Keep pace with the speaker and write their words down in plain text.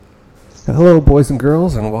Hello, boys and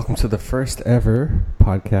girls, and welcome to the first ever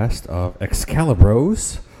podcast of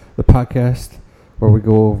Excalibros, the podcast where we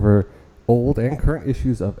go over old and current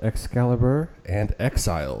issues of Excalibur and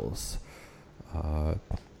Exiles.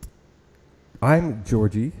 I'm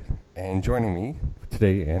Georgie, and joining me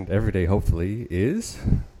today and every day, hopefully, is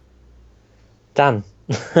Dan.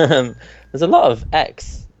 There's a lot of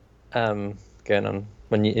X going on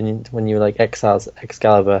when you like Exiles,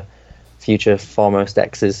 Excalibur, Future, Foremost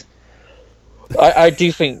X's. I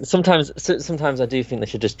do think sometimes I do think they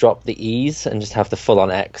should just drop the E's and just have the full on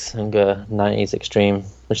X and go 90s extreme,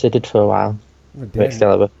 which they did for a while. With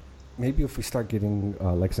Excalibur. Maybe if we start getting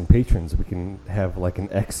like some patrons, we can have like an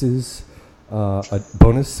X's a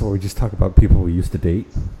bonus where we just talk about people we used to date.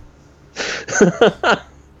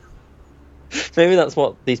 Maybe that's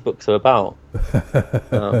what these books are about.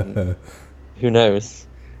 Who knows?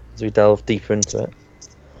 As we delve deeper into it.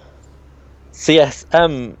 So yes,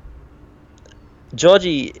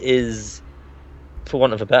 Georgie is, for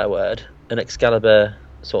want of a better word, an Excalibur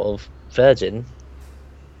sort of virgin,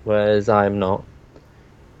 whereas I'm not.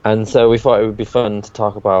 And so we thought it would be fun to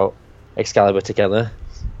talk about Excalibur together,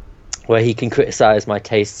 where he can criticise my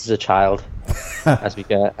tastes as a child as we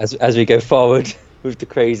go forward with the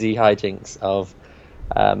crazy hijinks of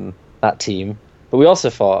that team. But we also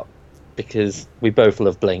thought, because we both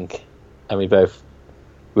love Blink and we both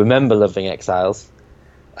remember loving Exiles,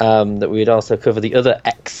 that we'd also cover the other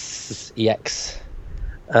EX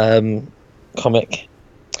comic.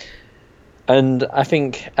 And I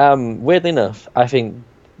think, weirdly enough, I think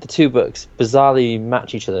the two books bizarrely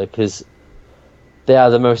match each other because they are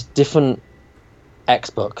the most different X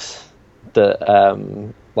books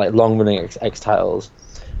that, like long-running X titles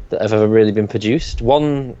that have ever really been produced.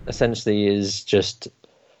 One essentially is just,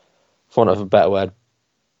 for want of a better word,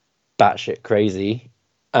 batshit crazy,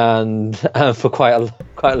 and for quite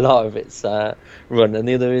a lot of its run, and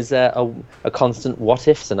the other is a constant what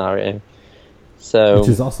if scenario. So, which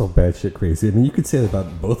is also batshit crazy. I mean, you could say that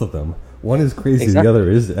about both of them. One is crazy, exactly. The other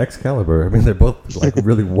is Excalibur. I mean, they're both like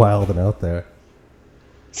really wild and out there.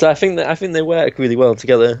 So I think they work really well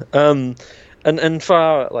together. And for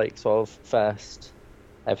our like sort of first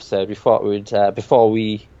episode, we thought we'd before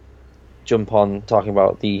we jump on talking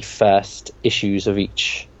about the first issues of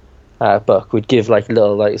each book, we'd give like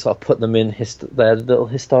little like sort of put them in their little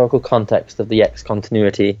historical context of the X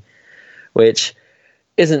continuity, which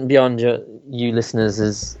isn't beyond you listeners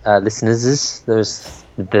as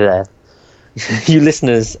you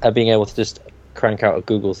listeners are being able to just crank out a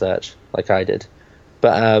Google search like I did.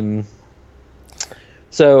 But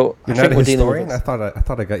so you're not a historian. I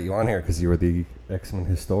thought I got you on here because you were the X-Men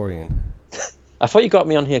historian. I thought you got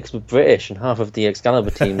me on here because we're British and half of the Excalibur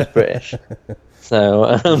team is British.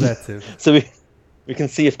 So that too. So we can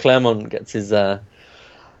see if Claremont gets his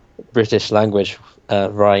British language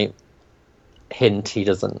right. Hint, he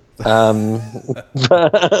doesn't. But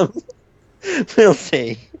we'll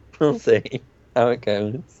see how it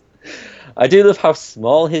goes. I do love how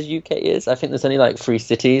small his UK is. I think there's only like 3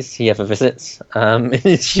 cities he ever visits in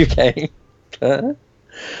his UK. But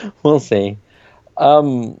we'll see.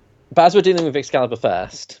 But as we're dealing with Excalibur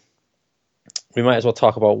first, we might as well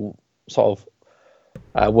talk about sort of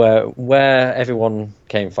where everyone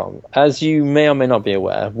came from. As you may or may not be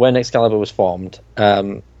aware, when Excalibur was formed,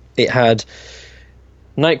 it had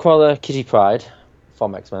Nightcrawler, Kitty Pryde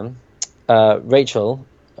from X-Men, Rachel,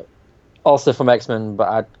 also from X-Men,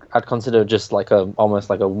 but I'd consider just like almost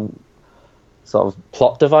like a sort of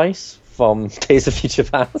plot device from Days of Future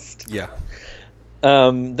Past. Yeah.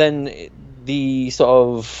 Then the sort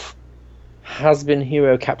of has-been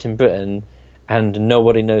hero Captain Britain and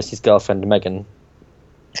nobody knows his girlfriend Megan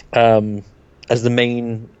as the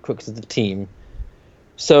main crux of the team.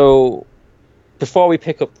 So before we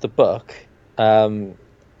pick up the book, Cat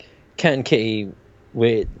and Kitty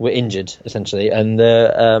were injured essentially, and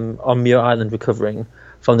they're on Muir Island recovering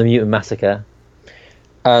from the mutant massacre,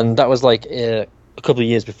 and that was like a couple of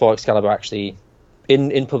years before Excalibur actually,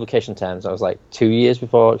 in publication terms, that was like 2 years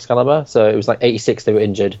before Excalibur. So it was like 86 they were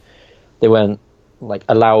injured. They weren't like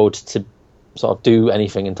allowed to sort of do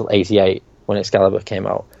anything until 88 when Excalibur came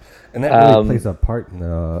out. And that really plays a part in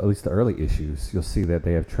at least the early issues. You'll see that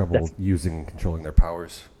they have trouble using and controlling their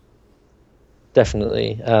powers.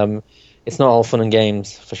 Definitely. It's not all fun and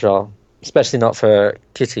games, for sure. Especially not for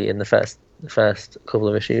Kitty in the first couple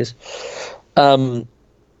of issues. Captain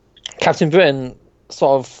Britain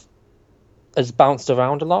sort of has bounced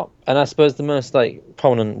around a lot, and I suppose the most like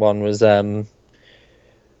prominent one was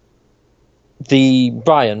the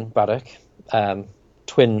Brian Braddock,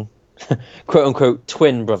 twin, quote unquote,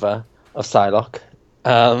 twin brother of Psylocke,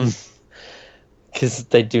 because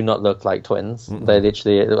they do not look like twins. Mm-mm. They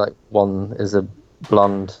literally, like, one is a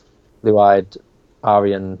blonde, blue-eyed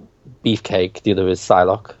Aryan beefcake. The other is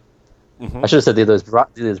Psylocke. Mhm. I should have said the other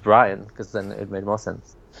is Brian, because then it made more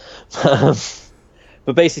sense.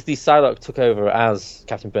 But basically, Psylocke took over as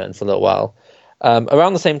Captain Britain for a little while.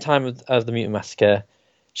 Around the same time of the Mutant Massacre,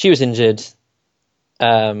 she was injured.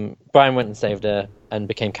 Brian went and saved her and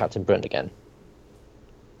became Captain Britain again.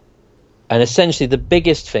 And essentially, the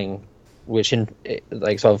biggest thing which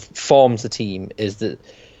sort of forms the team is that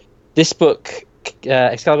this book,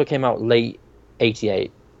 Excalibur, came out late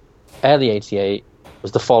 88. Early 88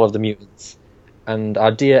 was the fall of the mutants, and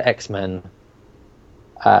our dear X-Men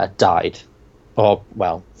died, or,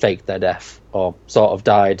 well, faked their death, or sort of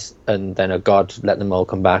died, and then a god let them all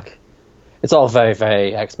come back. It's all very,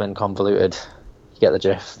 very X-Men convoluted. You get the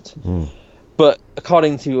drift. But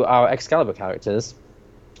according to our Excalibur characters,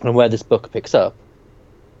 and where this book picks up,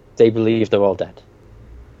 they believe they're all dead.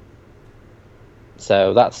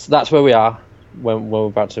 So that's where we are when we're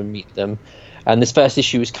about to meet them. And this first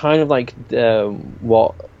issue is kind of like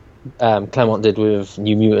what Claremont did with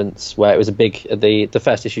New Mutants, where it was a big... The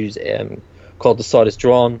first issue is called The Sword is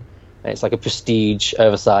Drawn, and it's like a prestige,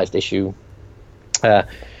 oversized issue. I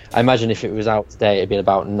imagine if it was out today, it'd be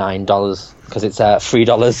about $9, because it's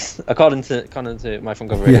 $3. According to my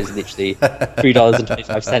front cover, it is literally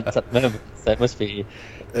 $3.25 at the moment. So it must be...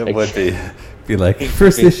 It would be like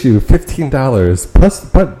first issue $15 plus,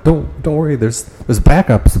 but don't worry. There's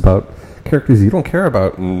backups about characters you don't care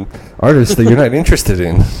about and artists that you're not interested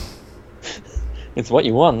in. It's what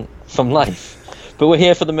you want from life, but we're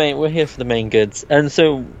here for the main goods, and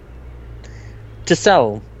so to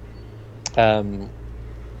sell.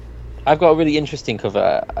 I've got a really interesting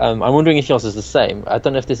cover. I'm wondering if yours is the same. I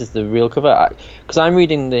don't know if this is the real cover, because I'm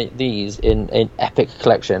reading these in Epic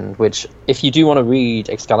Collection, which, if you do want to read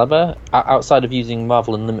Excalibur, outside of using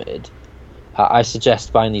Marvel Unlimited, I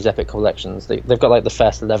suggest buying these Epic Collections. They've got like the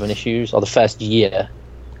first 11 issues, or the first year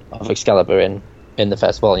of Excalibur in the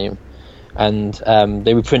first volume. And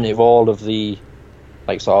they reprinted all of the,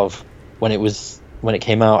 like, sort of, when it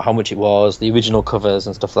came out, how much it was, the original covers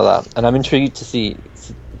and stuff like that. And I'm intrigued to see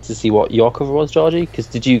what your cover was, Georgie, because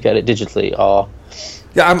did you get it digitally, or...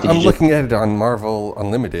 Yeah, I'm looking at it on Marvel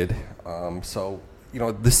Unlimited. So,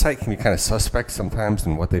 this site can be kind of suspect sometimes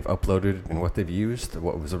in what they've uploaded and what they've used,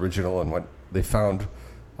 what was original and what they found,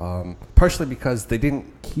 partially because they didn't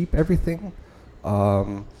keep everything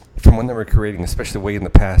from when they were creating, especially way in the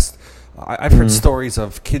past. I've heard stories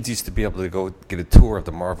of kids used to be able to go get a tour of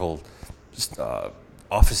the Marvel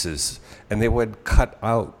offices, and they would cut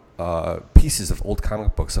out pieces of old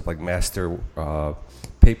comic books of like master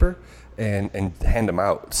paper and hand them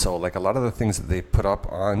out. So like a lot of the things that they put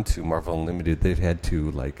up onto Marvel Unlimited, they've had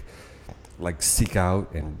to like seek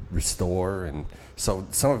out and restore, and so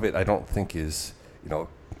some of it I don't think is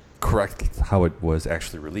correct how it was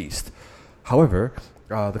actually released. However,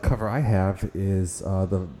 the cover I have is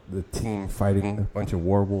the team fighting a bunch of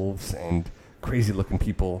werewolves and crazy looking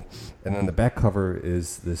people, and then the back cover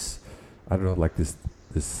is this, I don't know, like this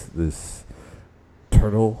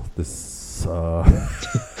turtle, this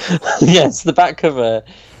yes, the back cover,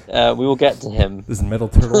 we will get to him. This metal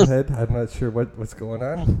turtle head. I'm not sure what's going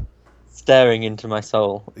on. Staring into my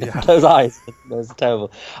soul. Yeah. Those eyes, those are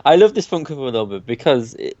terrible. I love this front cover a little bit,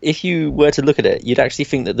 because if you were to look at it, you'd actually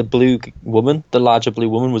think that the blue woman, the larger blue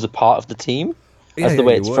woman, was a part of the team. Yeah, the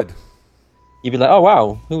way you would. You'd be like, oh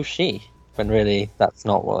wow, who's she? When really, that's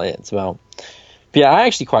not what it's about. But yeah, I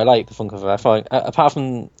actually quite like the front cover. I thought, apart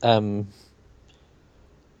from,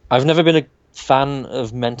 I've never been a fan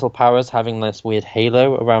of mental powers having this weird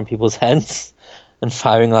halo around people's heads and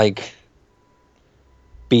firing like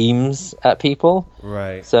beams at people.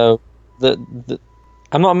 Right. So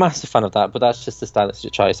I'm not a massive fan of that, but that's just a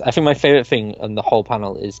stylistic choice. I think my favorite thing on the whole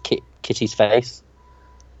panel is Kitty's face.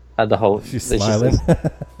 The whole, she's smiling.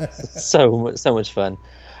 so much fun.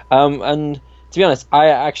 And to be honest, I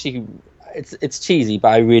actually, it's cheesy, but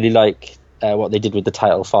I really like what they did with the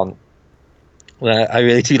title font. I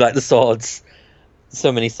really do like the swords.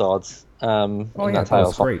 So many swords. Oh yeah,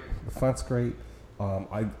 that's great. The font's great. Not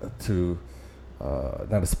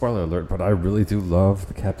a spoiler alert, but I really do love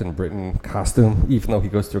the Captain Britain costume. Even though he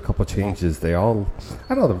goes through a couple changes, they're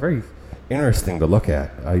very interesting to look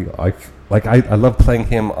at. I love playing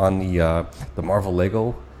him on the Marvel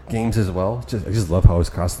Lego games as well. I just love how his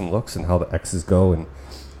costume looks and how the X's go, and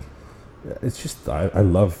it's just I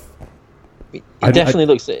love. He definitely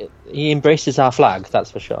looks. He embraces our flag,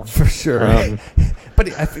 that's for sure. For sure, but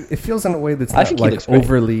it feels in a way that's not like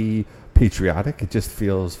overly patriotic. It just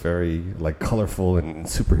feels very like colorful and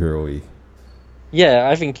superhero-y. Yeah,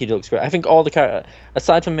 I think he looks great. I think all the characters,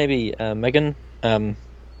 aside from maybe Megan,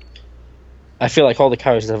 I feel like all the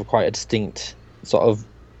characters have quite a distinct sort of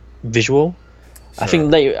visual. Sure.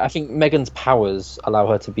 I think Megan's powers allow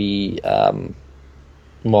her to be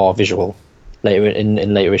more visual later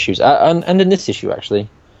in later issues, and in this issue actually,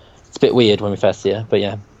 it's a bit weird when we first see her, but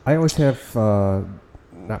yeah. I always have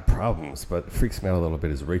not problems, but it freaks me out a little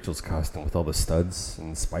bit is Rachel's costume with all the studs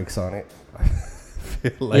and spikes on it. I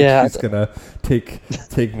feel like Yeah, she's gonna take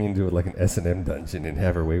me into like an S&M dungeon and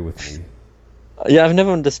have her way with me. Yeah, I've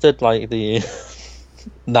never understood like the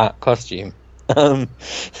that costume, um,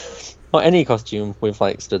 or any costume with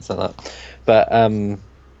like studs like that. But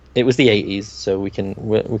it was the '80s, so we can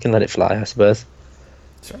let it fly, I suppose.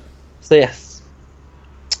 Sure. So yes,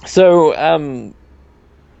 so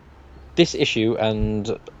this issue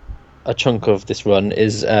and a chunk of this run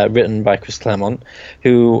is written by Chris Claremont,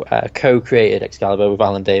 who co-created Excalibur with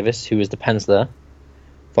Alan Davis, who is the penciler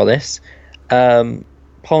for this.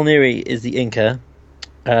 Paul Neary is the inker.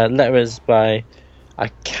 Letters by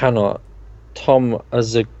Tom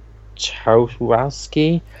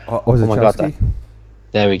Orzechowski. Oh, my God,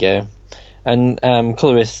 there we go. And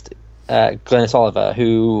colorist Glennis Oliver,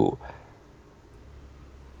 who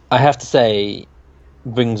I have to say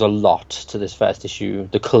brings a lot to this first issue.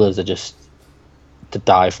 The colors are just to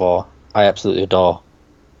die for. I absolutely adore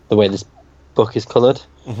the way this book is colored.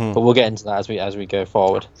 Mm-hmm. But we'll get into that as we go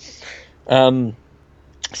forward. So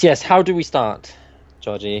yes, how do we start,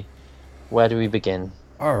 Georgie? Where do we begin?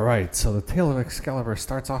 All right, so the Tale of Excalibur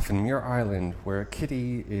starts off in Muir Island, where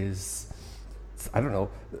Kitty is... I don't know.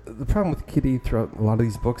 The problem with Kitty throughout a lot of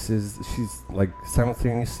these books is she's like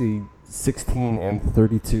simultaneously 16 and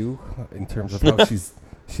 32 in terms of how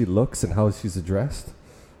she looks and how she's addressed.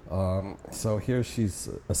 So here she's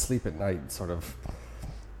asleep at night, sort of.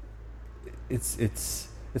 It's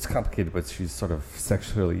complicated, but she's sort of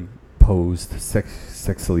sexually posed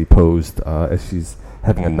as she's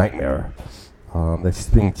having a nightmare that she's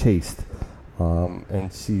being chased,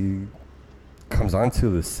 and she comes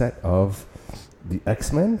onto the set of the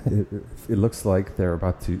X-Men. It looks like they're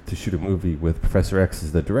about to shoot a movie with Professor X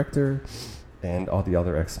as the director and all the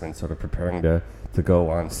other X-Men sort of preparing to go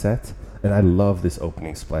on set. And I love this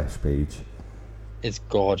opening splash page. It's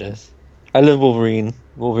gorgeous. I love Wolverine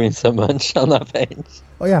so much on that page.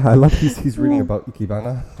 Oh yeah, I love he's reading about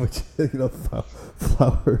Ikebana, which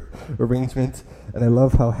flower arrangement, and I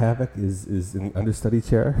love how Havoc is in the understudy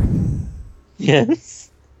chair. Yes.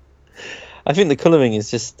 I think the colouring is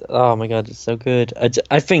just, oh my God, it's so good.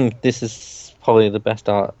 I think this is probably the best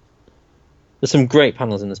art. There's some great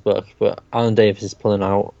panels in this book, but Alan Davis is pulling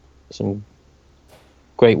out some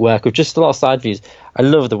great work with just a lot of side views. I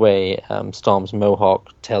love the way Storm's mohawk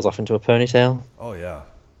tails off into a ponytail. Oh yeah.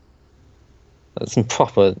 That's some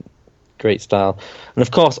proper great style. And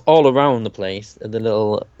of course, all around the place are the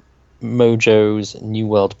little Mojo's New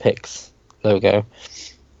World Picks logo,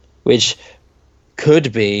 which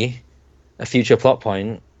could be a future plot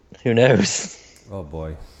point. Who knows? Oh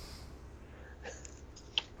boy.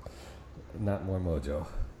 Not more Mojo.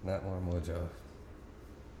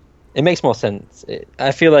 It makes more sense.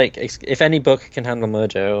 I feel like if any book can handle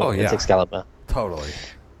Mojo, it's Excalibur. Totally.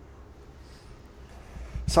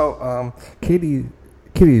 So, Katie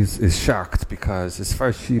is shocked because, as far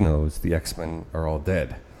as she knows, the X-Men are all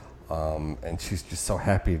dead, and she's just so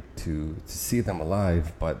happy to see them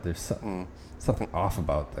alive. But there's something off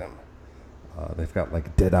about them. They've got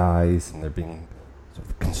like dead eyes, and they're being sort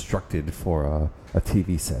of constructed for a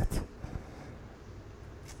TV set.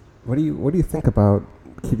 What do you think about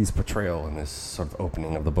Kitty's portrayal in this sort of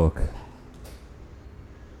opening of the book?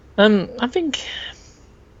 I think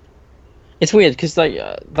it's weird because,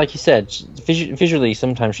 like you said, visually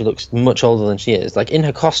sometimes she looks much older than she is. Like in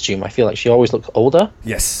her costume, I feel like she always looks older.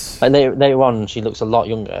 Yes. And later on, she looks a lot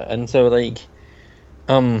younger, and so like,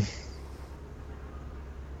 I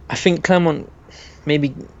think Claremont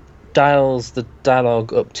maybe dials the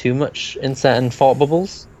dialogue up too much in certain thought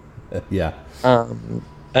bubbles. Yeah.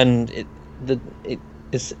 And it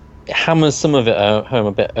hammers some of it home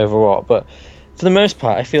a bit overwrought, but for the most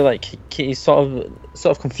part, I feel like he's sort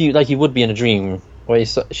of confused, like he would be in a dream, where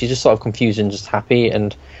she's just sort of confused and just happy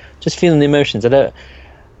and just feeling the emotions. But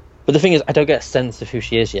the thing is, I don't get a sense of who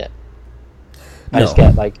she is yet. I just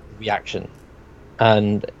get like reaction,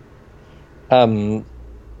 and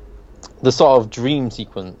the sort of dream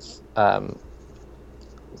sequence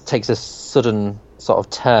takes a sudden sort of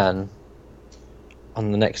turn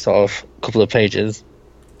on the next sort of couple of pages,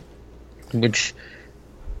 which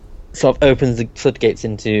sort of opens the floodgates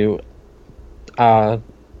into our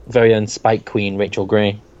very own Spike Queen, Rachel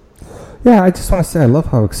Gray. Yeah, I just want to say I love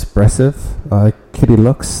how expressive Kitty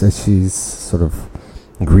looks as she's sort of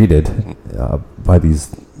greeted by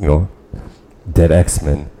these, dead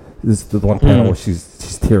X-Men. This is the one panel where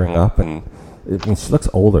she's tearing up, and she looks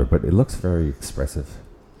older, but it looks very expressive.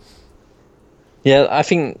 Yeah, I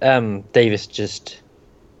think Davis just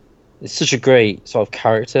is such a great sort of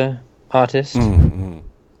character artist, and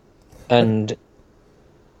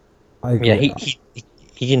I agree. yeah,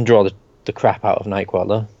 he can draw the crap out of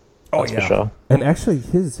Nightcrawler. That's for sure. And actually,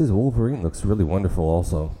 his Wolverine looks really wonderful,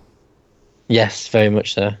 also. Yes, very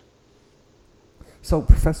much so. So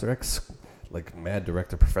Professor X, like mad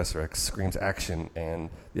director Professor X, screams action, and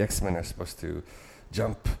the X-Men are supposed to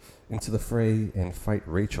jump into the fray and fight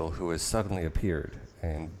Rachel, who has suddenly appeared,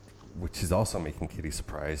 and which is also making Kitty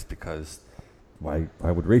surprised because why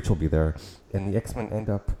would Rachel be there? And the X-Men end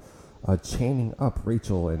up chaining up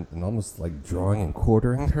Rachel and almost like drawing and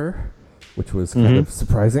quartering her, which was kind of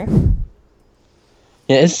surprising.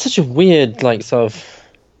 Yeah, it's such a weird, like, sort of...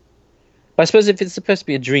 I suppose if it's supposed to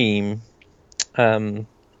be a dream, I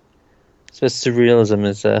suppose surrealism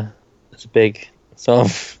is a big sort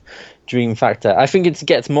of dream factor. I think it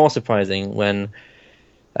gets more surprising when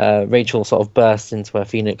Rachel sort of bursts into her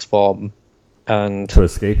Phoenix form and... To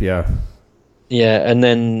escape, yeah. Yeah, and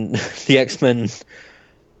then the X-Men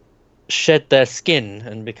shed their skin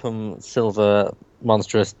and become silver,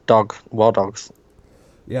 monstrous war dogs.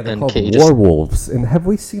 Yeah, they're and called Kitty werewolves. And have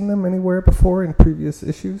we seen them anywhere before in previous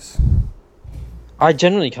issues? I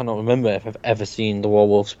generally cannot remember if I've ever seen the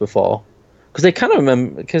werewolves before. Because they kind of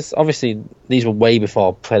remember... Because obviously these were way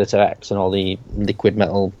before Predator X and all the liquid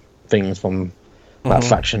metal things from that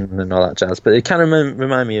faction and all that jazz. But it kind of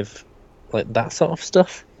remind me of like that sort of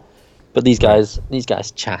stuff. But these guys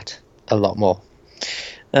chat a lot more.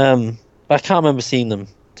 But I can't remember seeing them,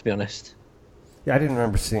 to be honest. Yeah, I didn't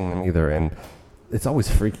remember seeing them either, and it's always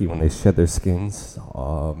freaky when they shed their skins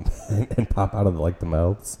and pop out of the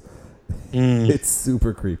mouths. It's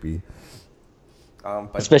super creepy. But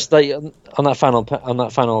especially on that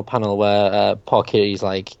final panel where poor Kitty's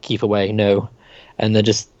like, keep away, no, and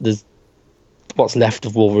there's what's left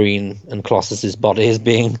of Wolverine and Colossus's body is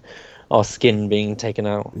or skin being taken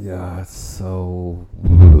out. Yeah, it's so.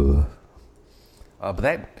 But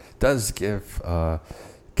that does give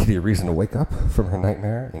Kitty a reason to wake up from her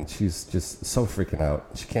nightmare, and she's just so freaking out.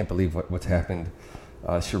 She can't believe what's happened.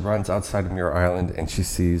 She runs outside of Muir Island, and she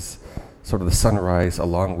sees sort of the sunrise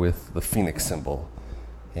along with the Phoenix symbol.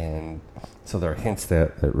 And so there are hints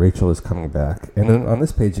that Rachel is coming back. And then on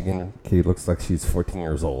this page again, Kitty looks like she's 14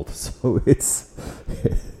 years old. So it's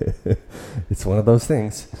it's one of those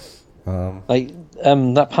things.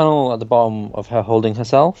 That panel at the bottom of her holding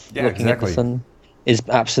herself, looking at the sun, is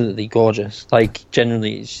absolutely gorgeous. Like,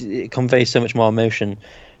 generally, it conveys so much more emotion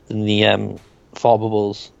than the Thought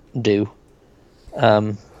Bubbles do.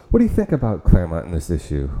 What do you think about Claremont in this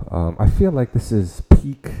issue? I feel like this is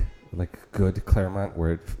peak, good Claremont,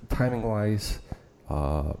 where timing-wise,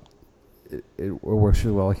 it works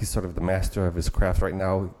really well. He's sort of the master of his craft right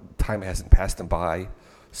now. Time hasn't passed him by,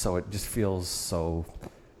 so it just feels so...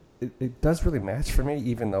 It does really match for me,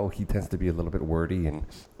 even though he tends to be a little bit wordy and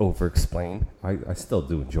over-explain. I still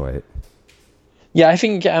do enjoy it. Yeah, I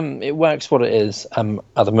think it works what it is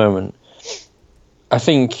at the moment. I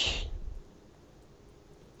think...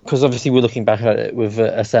 Because obviously we're looking back at it with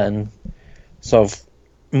a certain sort of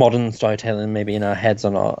modern storytelling maybe in our heads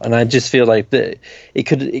or not, and I just feel like that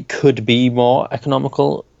it could be more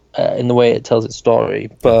economical in the way it tells its story,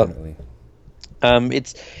 but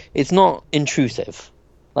it's not intrusive.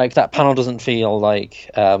 Like, that panel doesn't feel like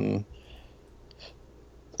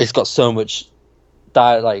it's got so much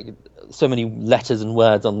so many letters and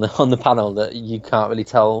words on the panel that you can't really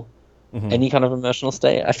tell any kind of emotional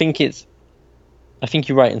state. I think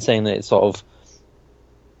you're right in saying that it's sort of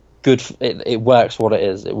good. It works what it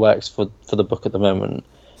is. It works for the book at the moment.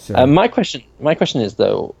 Sure. My question is,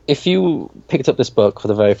 though, if you picked up this book for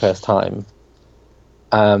the very first time,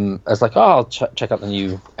 as like, I'll check out the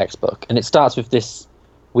new X book, and it starts with this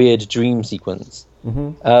weird dream sequence.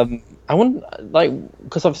 I wonder,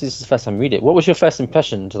 because obviously this is the first time you read it. What was your first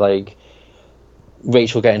impression to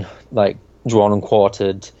Rachel getting drawn and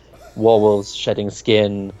quartered, werewolves shedding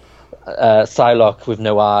skin, Psylocke with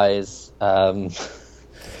no eyes?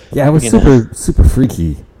 Yeah, it was super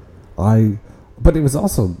freaky. But it was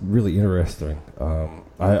also really interesting.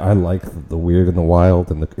 I like the weird and the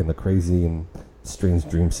wild and the crazy and strange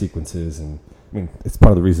dream sequences, and I mean, it's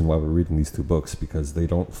part of the reason why we're reading these two books, because they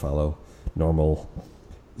don't follow normal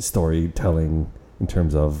storytelling in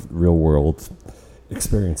terms of real world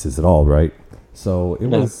experiences at all, right? So it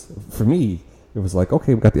was, for me, it was like,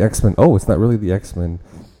 okay, we got the X-Men. Oh, it's not really the X-Men.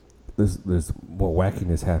 there's more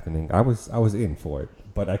wackiness happening. I was in for it,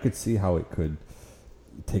 but I could see how it could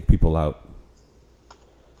take people out.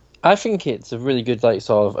 I think it's a really good like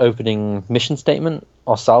sort of opening mission statement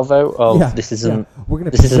or salvo of this isn't We're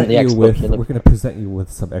gonna this isn't present the you X with book. we're gonna present you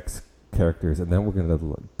with some X characters, and then we're gonna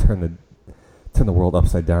turn the world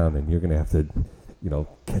upside down, and you're gonna have to,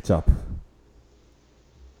 catch up.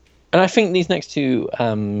 And I think these next two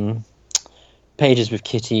pages with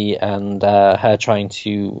Kitty and her trying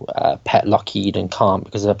to pet Lockheed and can't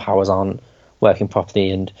because her powers aren't working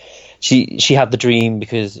properly, and she had the dream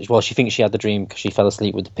because she thinks she had the dream because she fell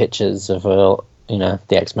asleep with the pictures of the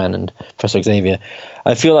X-Men and Professor Xavier.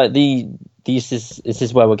 I feel like this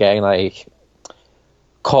is where we're getting like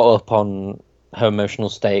caught up on her emotional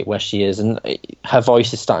state where she is, and her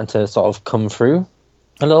voice is starting to sort of come through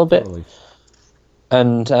a little bit. Totally.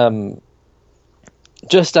 And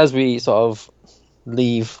just as we sort of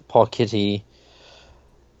leave poor Kitty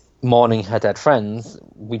mourning her dead friends,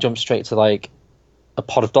 we jump straight to like a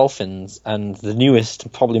pod of dolphins, and the newest,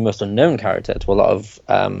 probably most unknown character to a lot of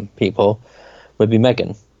people would be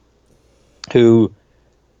Megan, who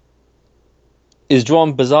is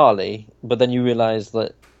drawn bizarrely, but then you realise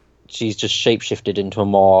that she's just shapeshifted into a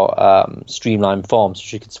more streamlined form so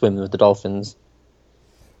she could swim with the dolphins.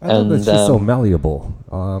 I love that she's so malleable.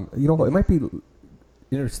 It might be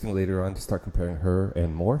interesting later on to start comparing her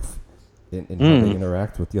and Morph in how they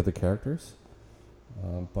interact with the other characters.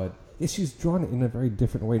 But she's drawn in a very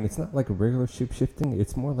different way, and it's not like a regular shape-shifting.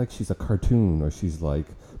 It's more like she's a cartoon, or she's like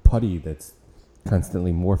Putty that's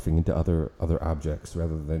constantly morphing into other objects,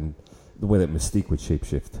 rather than the way that Mystique would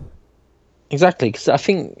shapeshift. Exactly, because I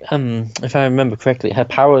think, if I remember correctly, her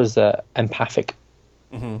powers are empathic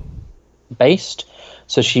based,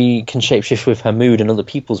 so she can shapeshift with her mood and other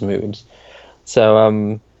people's moods.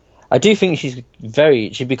 So I do think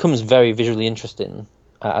she becomes very visually interesting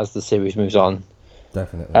as the series moves on.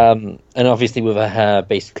 Definitely. And obviously with her hair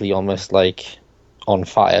basically almost like on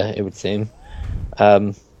fire, it would seem.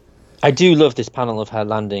 I do love this panel of her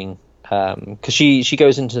landing, because she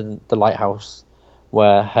goes into the lighthouse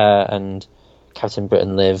where her and Captain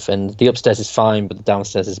Britain live, and the upstairs is fine, but the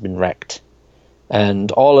downstairs has been wrecked.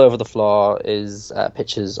 And all over the floor is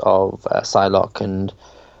pictures of Psylocke, and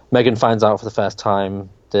Megan finds out for the first time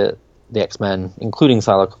that the X-Men, including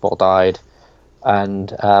Psylocke, have all died. And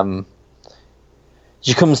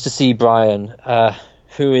she comes to see Brian,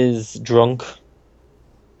 who is drunk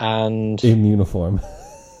and in uniform.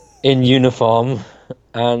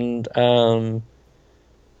 And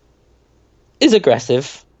is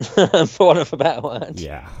aggressive, for want of a better word.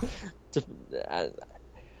 Yeah.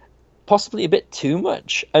 Possibly a bit too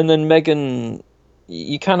much. And then Megan,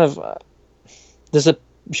 you kind of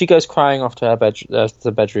she goes crying off to her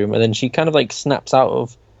the bedroom, and then she kind of like snaps out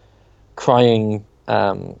of crying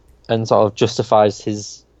and sort of justifies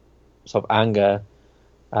his sort of anger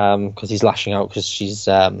because he's lashing out because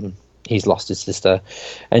he's lost his sister,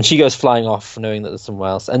 and she goes flying off knowing that there's somewhere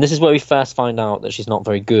else. And this is where we first find out that she's not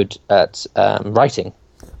very good at writing.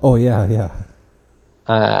 Oh yeah.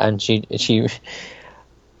 And she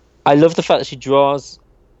I love the fact that she draws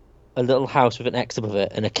a little house with an X above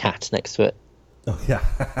it and a cat next to it. Oh yeah.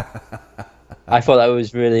 I thought that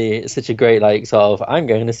was really such a great like sort of I'm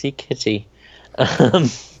going to see Kitty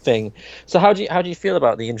thing. So how do you feel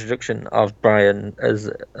about the introduction of Brian as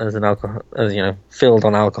an alcohol, filled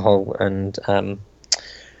on alcohol and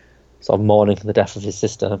sort of mourning for the death of his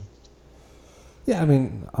sister? Yeah, I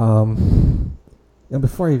mean,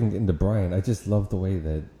 before I even get into Brian, I just love the way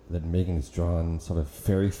that Megan is drawn sort of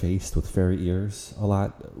fairy-faced with fairy ears a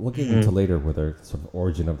lot. We'll get into later where their sort of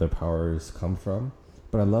origin of their powers come from,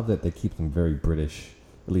 but I love that they keep them very British,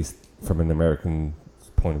 at least from an American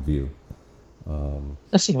point of view.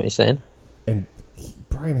 I see what you're saying. And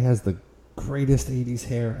Brian has the greatest 80s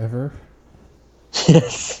hair ever.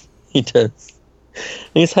 Yes, he does.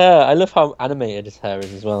 His hair, I love how animated his hair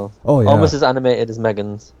is as well. Oh, yeah. Almost as animated as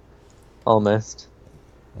Megan's. Almost.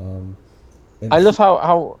 I love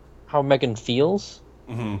how Megan feels.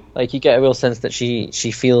 Mm-hmm. Like, you get a real sense that she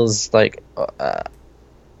feels like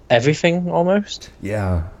everything, almost.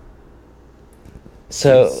 Yeah.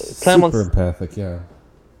 So, Claremont's... super empathic, yeah.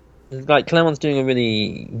 Like, Claremont's doing a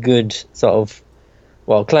really good sort of...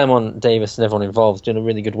 Well, Claremont, Davis, and everyone involved doing a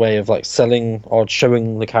really good way of, like, selling or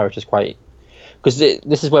showing the characters quite... Because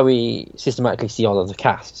this is where we systematically see all of the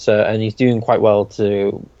cast. So, and he's doing quite well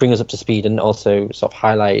to bring us up to speed and also sort of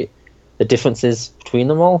highlight the differences between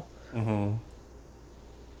them all. Mm-hmm.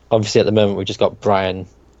 Obviously, at the moment, we've just got Brian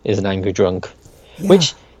is an angry drunk. Yeah.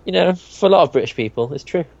 Which, for a lot of British people, is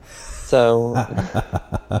true. So...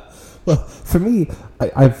 Well, for me,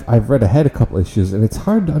 I've read ahead a couple issues, and it's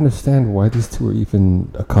hard to understand why these two are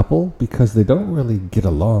even a couple because they don't really get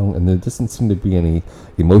along, and there doesn't seem to be any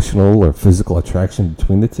emotional or physical attraction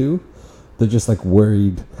between the two. They're just like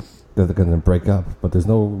worried that they're going to break up, but there's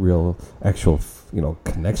no real actual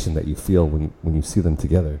connection that you feel when you see them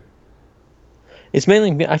together. It's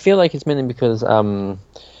mainly. I feel like it's mainly because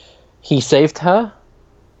he saved her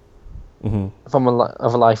from a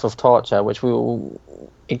life of torture, which we will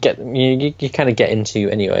get. You kind of get into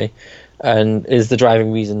anyway, and is the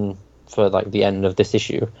driving reason for like the end of this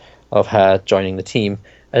issue of her joining the team.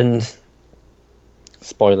 And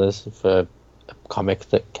spoilers for a comic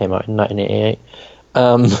that came out in 1988.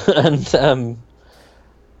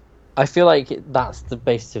 I feel like that's the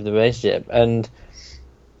basis of the relationship. And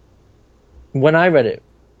when I read it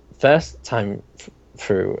first time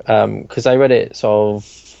through, because I read it sort of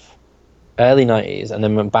early 90s and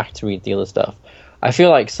then went back to read the other stuff, I feel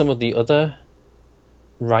like some of the other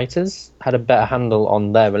writers had a better handle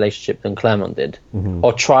on their relationship than Claremont did,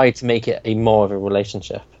 or tried to make it more of a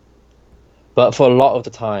relationship. But for a lot of the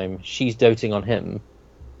time, she's doting on him.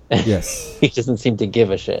 Yes. He doesn't seem to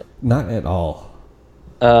give a shit. Not at all.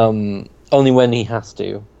 Only when he has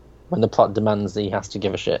to. When the plot demands that he has to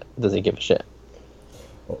give a shit, does he give a shit?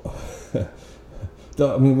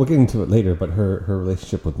 I mean, we'll get into it later, but her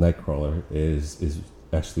relationship with Nightcrawler is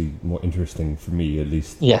actually more interesting for me, at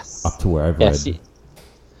least. Yes. Up to where I've read.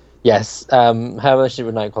 Yes. Her relationship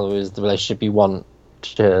with Nightcrawler is the relationship you want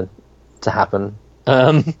to happen.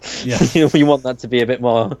 Yes. You want that to be a bit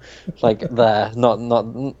more like there,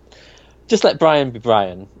 not just let Brian be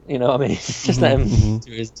Brian. You know what I mean? Just let him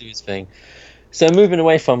do his thing. So moving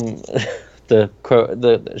away from should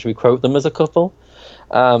we quote them as a couple?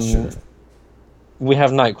 Sure. We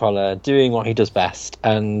have Nightcrawler doing what he does best,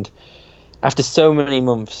 and after so many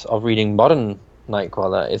months of reading modern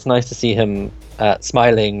Nightcrawler, it's nice to see him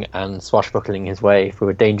smiling and swashbuckling his way through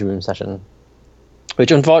a Danger Room session,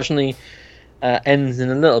 which unfortunately ends in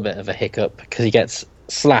a little bit of a hiccup because he gets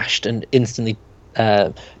slashed and instantly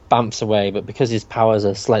bamps away, but because his powers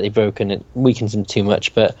are slightly broken, it weakens him too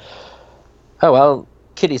much. But oh well,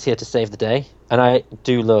 Kitty's here to save the day, and I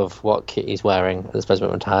do love what Kitty's wearing at this present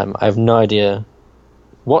moment in time. I have no idea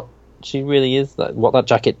what she really is, what that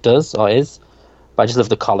jacket does or is, but I just love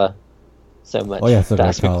the collar so much. Oh yeah, it's a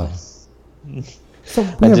great collar. So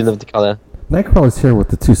I do love the collar. Nightcrawler's here with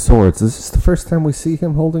the two swords. Is this the first time we see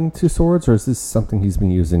him holding two swords, or is this something he's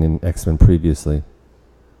been using in X-Men previously?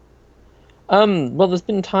 Well, there's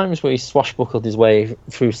been times where he swashbuckled his way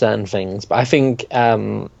through certain things, but I think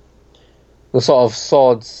the sort of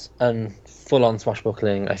swords and full-on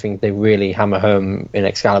swashbuckling, I think they really hammer home in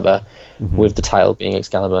Excalibur, with the title being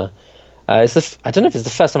Excalibur. I don't know if it's the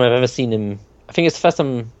first time I've ever seen him. I think it's the first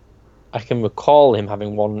time I can recall him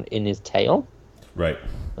having one in his tail, right,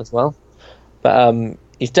 as well. But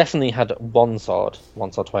he's definitely had one sword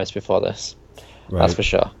twice before this. Right. That's for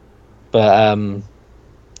sure. But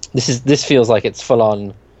this feels like it's full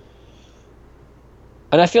on,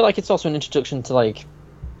 and I feel like it's also an introduction to like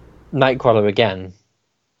Nightcrawler again,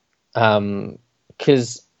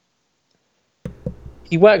 because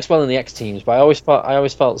he works well in the X teams, but I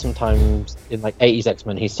always felt sometimes in like 80s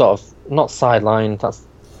X-Men he's sort of not sidelined. That's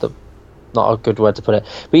not a good word to put it,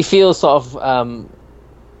 but he feels sort of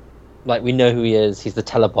like we know who he is. He's the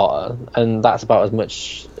teleporter, and that's about as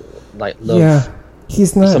much like love. Yeah,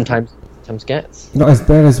 he's not. Sometimes gets. As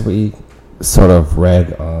bad as we sort of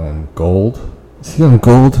read on Gold. Is he on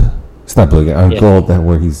Gold? It's not Blue. On Gold, that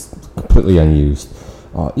where he's completely unused.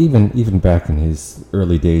 Even back in his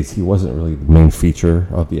early days, he wasn't really the main feature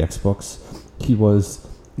of the X books. He was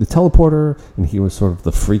the teleporter, and he was sort of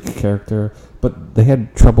the freak character. But they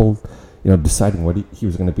had trouble, deciding what he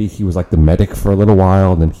was going to be. He was like the medic for a little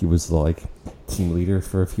while, and then he was like team leader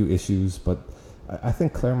for a few issues. But I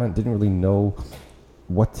think Claremont didn't really know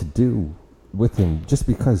what to do with him, just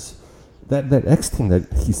because that X team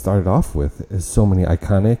that he started off with is so many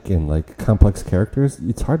iconic and like complex characters.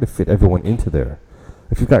 It's hard to fit everyone into there.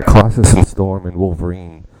 If you've got Colossus and Storm and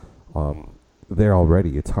Wolverine there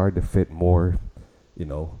already, it's hard to fit more,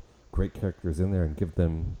 great characters in there and give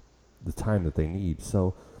them the time that they need.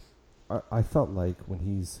 So I felt like when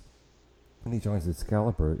he joins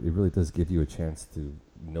Excalibur, it really does give you a chance to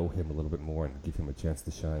know him a little bit more and give him a chance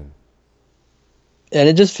to shine. And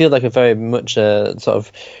it just feels like a very much a sort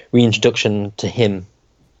of reintroduction to him.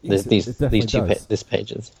 Yes, These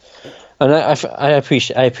pages, and I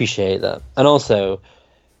appreciate that. And also,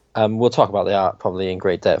 we'll talk about the art probably in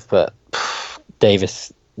great depth. But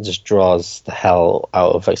Davis just draws the hell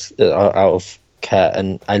out of Kurt,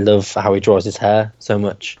 and I love how he draws his hair so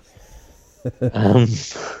much.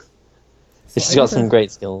 So She's got some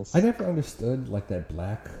great skills. I never understood like that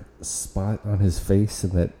black spot on his face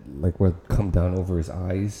and that like where it come down over his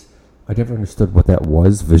eyes. I never understood what that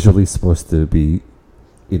was visually supposed to be,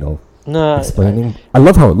 No, explaining. I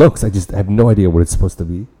love how it looks. I just have no idea what it's supposed to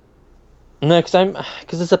be. no, because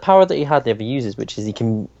there's a power that he hardly ever uses, which is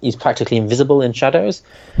he's practically invisible in shadows.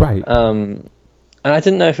 Right. And I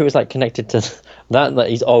didn't know if it was like connected to that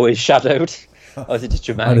he's always shadowed, or is it just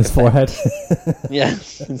dramatic on his forehead? Yeah,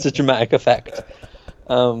 it's a dramatic effect.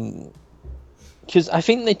 Because I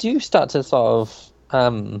think they do start to sort of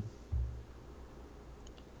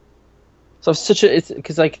it's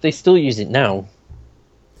because like they still use it now.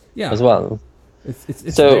 Yeah. As well.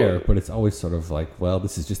 It's So- there, but it's always sort of like, well,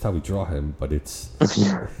 this is just how we draw him, but it's.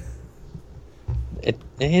 It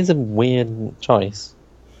is a weird choice,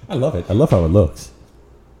 I love it. I love how it looks.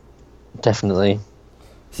 definitely.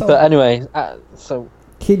 So But anyway, so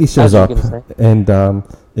Katie shows you were up gonna say. and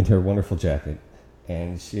in her wonderful jacket,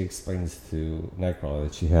 and she explains to Nightcrawler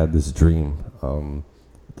that she had this dream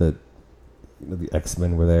that the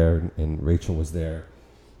X-Men were there and Rachel was there,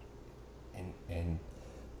 and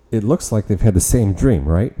it looks like they've had the same dream,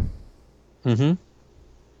 right? Mm-hmm.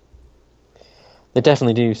 They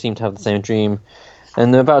definitely do seem to have the same dream,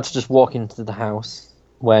 and they're about to just walk into the house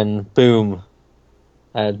when, boom,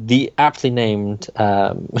 the aptly named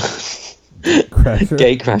Crasher.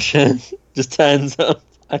 Gatecrasher just turns up.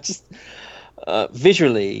 I just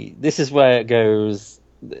visually, this is where it goes.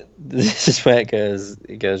 This is where it goes.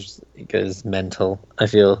 It goes mental. I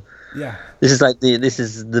feel Yeah. this is like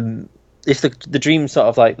if the dream sort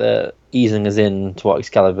of like the easing us in to what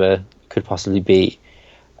Excalibur could possibly be.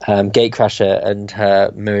 Gatecrasher and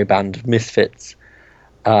her merry band of misfits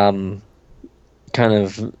kind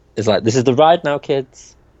of is like, this is the ride now,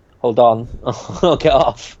 kids. Hold on. I'll get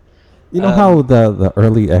off. You know how the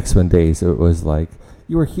early X-Men days, it was like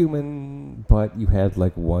you were human, but you had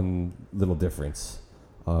like one little difference.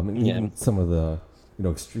 And Yeah. even some of the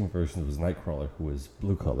extreme versions was Nightcrawler, who was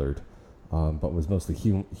blue colored, but was mostly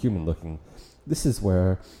human looking. This is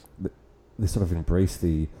where they sort of embrace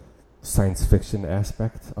the science fiction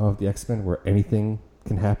aspect of the X-Men, where anything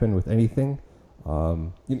can happen with anything.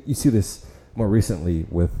 You see this more recently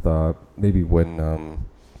with maybe when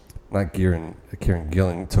not Kieran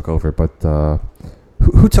Gillen took over, but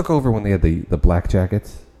who took over when they had the black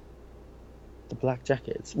jackets? The Black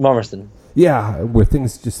Jackets. Morrison. Yeah, where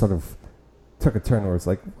things just sort of took a turn where it's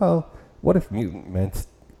like, well, what if mutant meant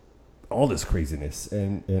all this craziness?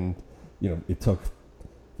 And it took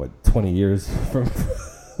 20 years from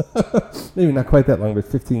maybe not quite that long, but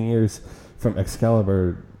 15 years from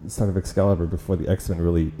start of Excalibur before the X-Men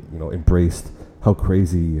really embraced how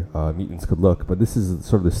crazy mutants could look. But this is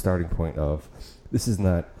sort of the starting point of, this is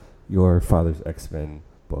not your father's X-Men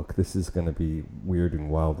book. This is going to be weird and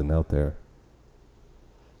wild and out there.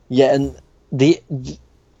 Yeah, and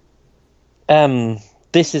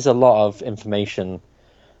this is a lot of information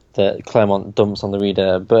that Claremont dumps on the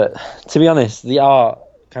reader, but to be honest, the art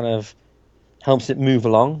kind of helps it move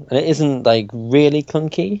along, and it isn't like really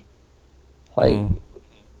clunky. Like,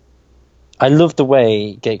 I love the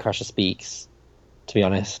way Gatecrasher speaks, to be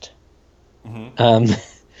honest. Mm-hmm.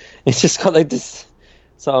 It's just got like this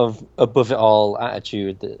sort of above it all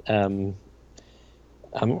attitude that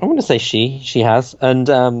I'm going to say she has, and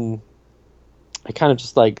I kind of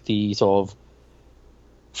just like the sort of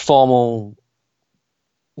formal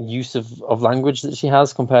use of language that she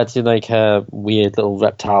has compared to like her weird little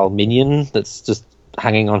reptile minion that's just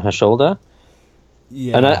hanging on her shoulder.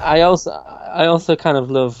 Yeah. And I also kind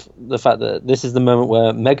of love the fact that this is the moment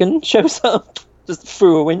where Megan shows up just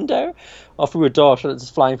through a window or through a door,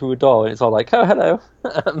 just flying through a door, and it's all like, oh, hello.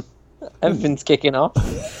 Everything's kicking off.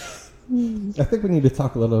 I think we need to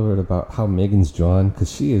talk a little bit about how Megan's drawn,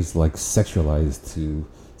 because she is like sexualized to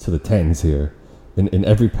the tens here. In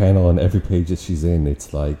every panel and every page that she's in,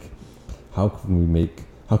 it's like, how can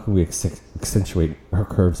we accentuate her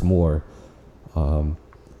curves more? And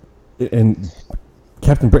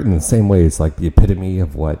Captain Britain, in the same way, is like the epitome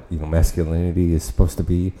of what masculinity is supposed to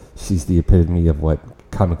be. She's the epitome of what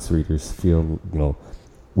comics readers feel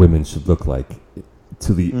women should look like,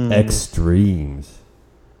 to the extremes.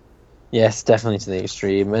 Yes, definitely to the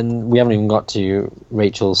extreme. And we haven't even got to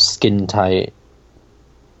Rachel's skin-tight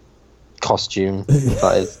costume.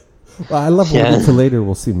 That is. Well, I love when we get to later,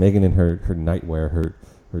 we'll see Megan in her nightwear, her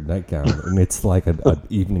nightgown, and it's like an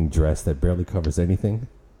evening dress that barely covers anything.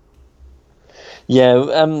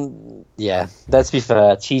 Yeah, let's be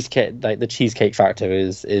fair. Cheesecake, like the cheesecake factor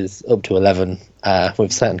is up to 11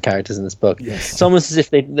 with certain characters in this book. Yes. It's almost as if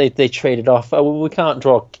they traded off. Oh, well, we can't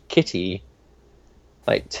draw Kitty.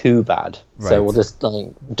 like too bad. Right. So we'll just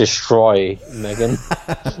like destroy Megan.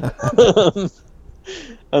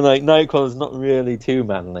 And like Nightcrawler's not really too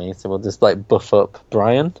manly, so we'll just like buff up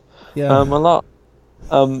Brian a lot.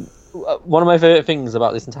 One of my favorite things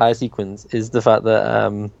about this entire sequence is the fact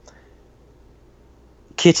that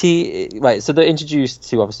Kitty, right? So they're introduced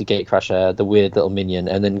to obviously Gatecrasher, the weird little minion,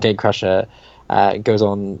 and then Gatecrasher goes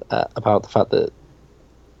on about the fact that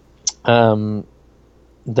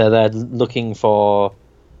they're looking for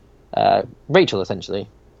Rachel essentially,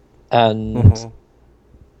 and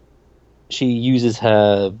she uses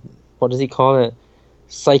her, what does he call it?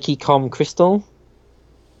 Psyche-com crystal.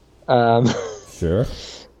 Sure.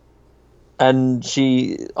 And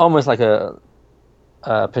she, almost like a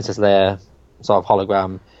Princess Leia sort of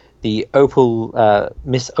hologram, the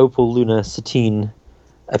Miss Opal Luna Satine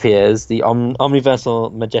appears, the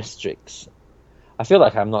Omniversal Majestrix. I feel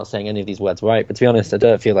like I'm not saying any of these words right, but to be honest, I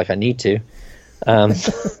don't feel like I need to. Do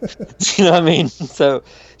you know what I mean? So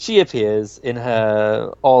she appears in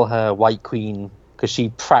all her white queen, because she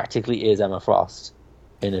practically is Emma Frost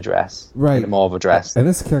in a dress, right? In more of a dress. And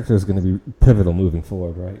this character is going to be pivotal moving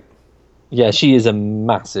forward, right? Yeah, she is a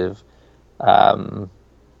massive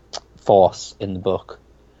force in the book,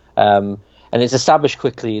 and it's established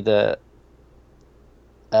quickly that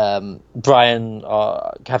Brian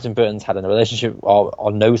or Captain Burton's had a relationship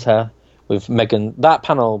or knows her with Megan. That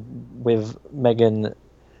panel with Megan,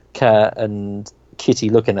 Kurt, and Kitty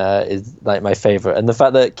looking at her is like my favorite, and the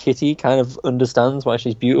fact that Kitty kind of understands why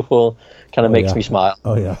she's beautiful kind of makes me smile.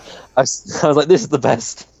 Oh yeah, I was like, this is the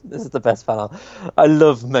best. This is the best panel. I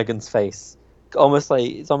love Megan's face. It's almost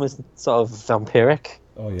sort of vampiric.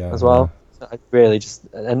 Oh yeah, as well. Yeah. I really just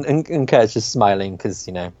and Kurt's just smiling because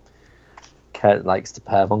Kurt likes to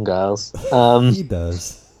perv on girls. He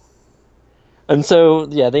does. And so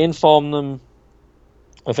they inform them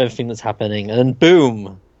of everything that's happening, and then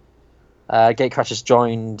boom, Gatecrasher's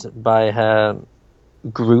joined by her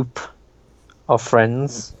group of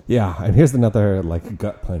friends. Yeah, and here's another like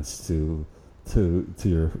gut punch to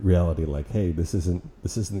your reality. Like, hey, this isn't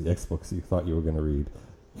the X books you thought you were going to read.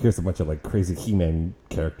 Here's a bunch of like crazy He-Man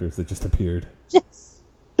characters that just appeared. Yes,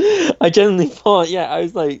 I genuinely thought. Yeah, I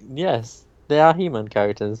was like, yes, they are He-Man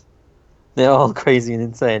characters. They're all crazy and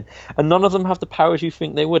insane, and none of them have the powers you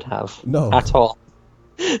think they would have. No, at all.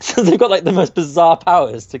 So they've got like the most bizarre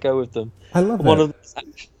powers to go with them. I love that. One of them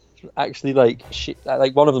actually like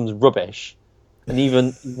one of them's rubbish, and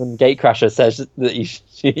even Gatecrasher says that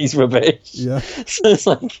he's rubbish. Yeah.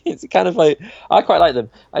 So it's kind of like, I quite like them.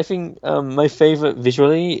 I think my favorite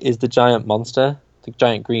visually is the giant monster, the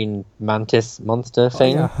giant green mantis monster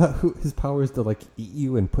thing. Oh, yeah. His power is to like eat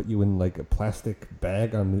you and put you in like a plastic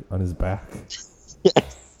bag on his back.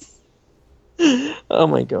 Yes. Oh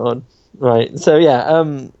my god. Right. So yeah.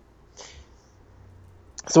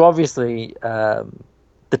 So obviously, the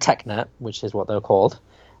TechNet, which is what they're called,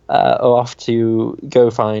 are off to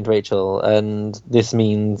go find Rachel, and this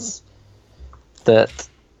means that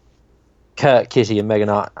Kurt, Kitty, and Megan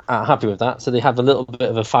are happy with that. So they have a little bit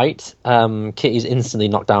of a fight. Kitty's instantly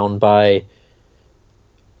knocked down by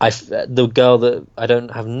the girl that I don't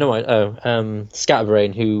have no idea.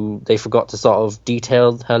 Scatterbrain, who they forgot to sort of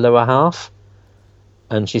detail her lower half,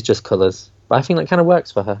 and she's just colours. But I think that kind of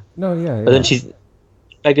works for her. No, yeah. But then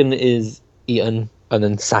Megan is eaten and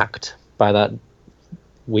then sacked by that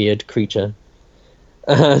weird creature.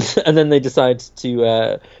 And then they decide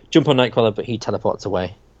to jump on Nightcrawler, but he teleports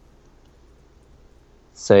away.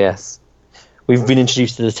 So yes, we've been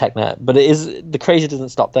introduced to the TechNet, but the crazy doesn't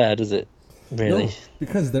stop there, does it? Really? No,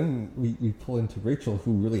 because then we pull into Rachel,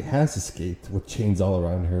 who really has escaped with chains all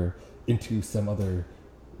around her into some other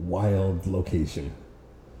wild location.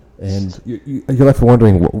 And you're left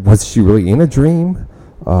wondering, was she really in a dream?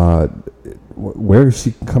 Where is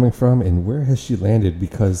she coming from, and where has she landed?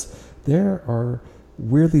 Because there are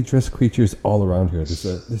weirdly dressed creatures all around here.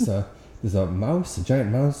 There's a mouse, a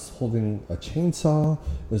giant mouse holding a chainsaw.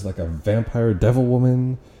 There's like a vampire devil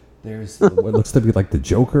woman. There's what looks to be like the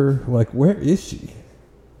Joker. Like, where is she?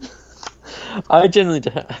 I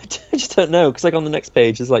just don't know, because like on the next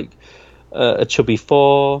page there's like a chubby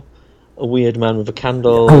Thor, a weird man with a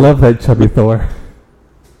candle. I love that chubby Thor.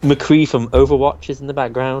 McCree from Overwatch is in the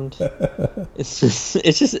background. It's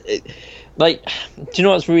just like, do you know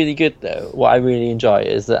what's really good though? What I really enjoy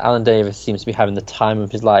is that Alan Davis seems to be having the time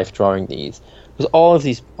of his life drawing these, because all of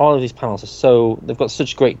these panels are they've got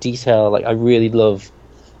such great detail. Like, I really love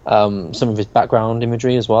some of his background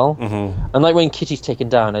imagery as well. Mm-hmm. And like when Kitty's taken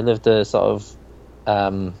down, I love the sort of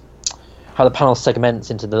how the panel segments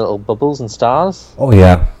into the little bubbles and stars. Oh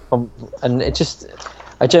yeah. And it just,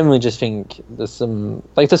 I generally just think there's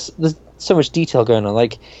there's so much detail going on.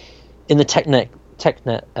 Like in the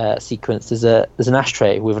TechNet sequence, there's an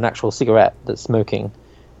ashtray with an actual cigarette that's smoking,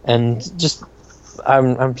 and just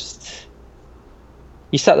I'm just.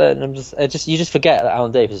 You sat there and you just forget that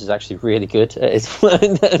Alan Davis is actually really good at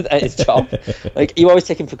his job. Like you always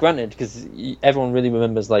take him for granted because everyone really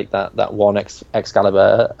remembers like that one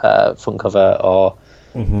Excalibur front cover or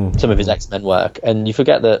some of his X-Men work, and you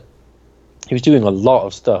forget that he was doing a lot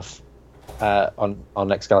of stuff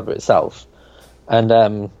on Excalibur itself,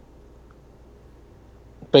 and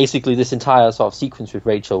basically this entire sort of sequence with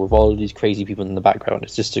Rachel with all of these crazy people in the background.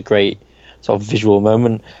 It's just a great sort of visual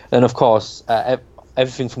moment, and of course.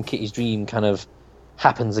 Everything from Kitty's dream kind of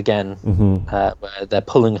happens again, where they're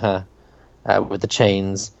pulling her with the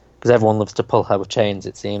chains, because everyone loves to pull her with chains,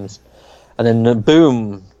 it seems. And then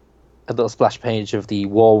boom, a little splash page of the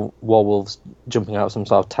werewolves jumping out of some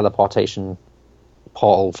sort of teleportation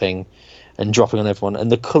portal thing and dropping on everyone. And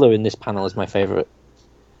the colour in this panel is my favourite.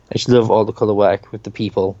 I just love all the colour work with the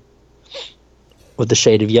people, with the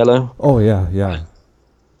shade of yellow. Oh yeah.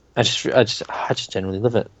 I just generally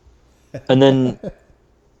love it. And then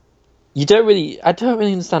I don't really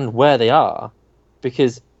understand where they are,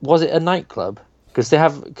 because was it a nightclub?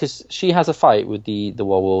 Because she has a fight with the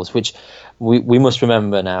werewolves, which we must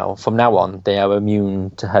remember now. From now on, they are immune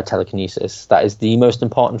to her telekinesis. That is the most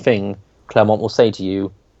important thing Claremont will say to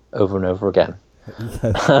you over and over again.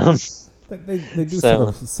 They do sort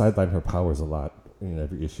of sideline her powers a lot in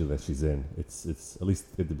every issue that she's in. It's at least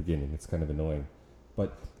at the beginning, it's kind of annoying.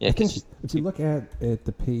 But yeah, I think if you look at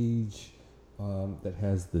the page that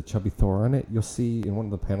has the chubby Thor on it, you'll see in one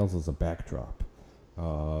of the panels there's a backdrop.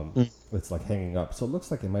 It's like hanging up. So it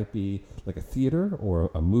looks like it might be like a theater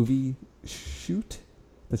or a movie shoot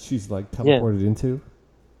that she's like teleported into.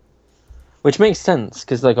 Which makes sense,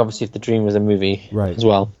 because like obviously if the dream was a movie as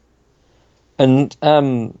well. And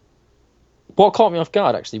what caught me off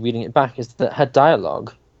guard actually reading it back is that her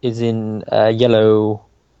dialogue is in yellow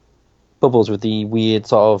bubbles with the weird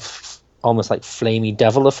sort of almost like flamey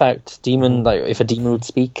devil effect, demon, like if a demon would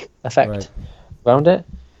speak effect around it.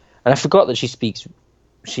 And I forgot that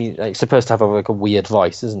she like supposed to have like a weird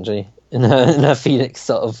voice, isn't she, in her Phoenix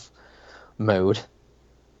sort of mode.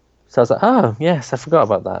 So I was like, oh yes, I forgot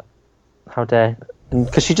about that. How dare?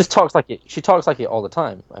 Because she just talks like it. She talks like it all the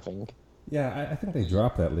time, I think. Yeah, I think they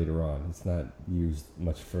dropped that later on. It's not used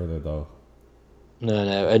much further though.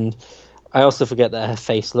 No, and I also forget that her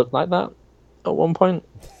face looked like that at one point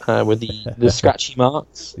with the scratchy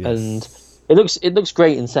marks, and it looks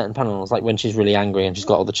great in certain panels, like when she's really angry and she's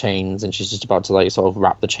got all the chains and she's just about to like sort of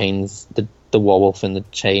wrap the chains, the werewolf in the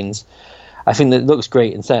chains. I think that it looks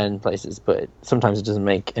great in certain places, but sometimes it doesn't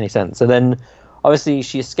make any sense. And then obviously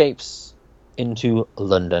she escapes into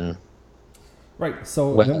London. Right.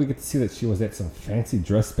 So then we get to see that she was at some fancy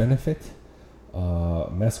dress benefit.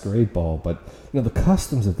 Masquerade ball, but the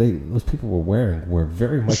costumes that those people were wearing were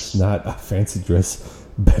very much not a fancy dress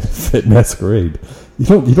benefit masquerade.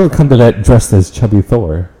 You don't come to that dressed as chubby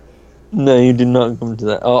Thor. No, you did not come to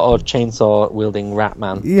that. Or chainsaw wielding rat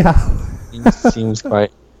man. Yeah, seems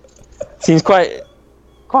quite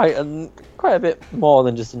a bit more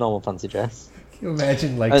than just a normal fancy dress. Can you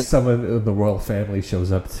imagine like someone in the royal family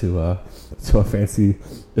shows up to a fancy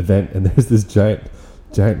event and there's this giant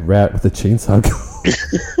rat with a chainsaw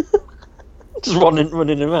just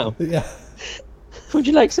running around. Yeah. Would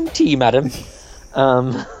you like some tea, madam?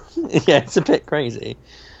 Yeah, it's a bit crazy.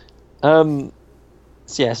 So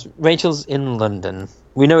yes, Rachel's in London.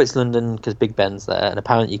 We know it's London because Big Ben's there, and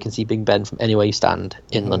apparently you can see Big Ben from anywhere you stand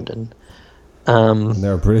in London. And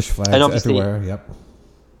there are British flags everywhere. Yep.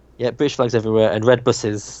 Yeah, British flags everywhere, and red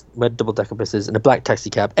buses, red double-decker buses, and a black taxi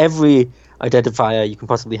cab. Every identifier you can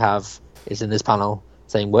possibly have is in this panel,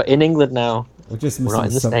 saying we're in England now. We're just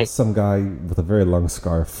missing some guy with a very long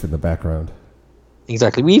scarf in the background.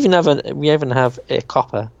 Exactly. We even have a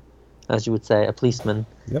copper, as you would say, a policeman.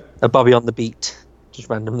 Yep. A Bobby on the beat, just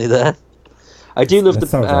randomly there. I do love the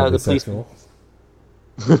policeman.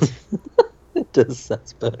 It does, I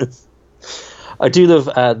suppose. I do love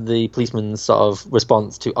the policeman's sort of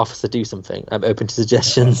response to "Officer, do something. I'm open to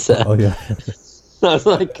suggestions." Oh yeah. I was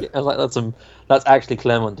like, that's actually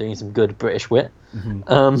Claremont doing some good British wit.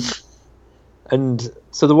 Mm-hmm. And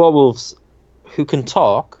so the werewolves, who can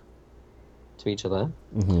talk to each other,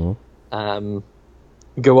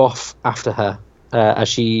 go off after her as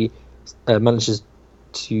she manages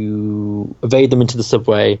to evade them into the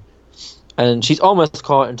subway, and she's almost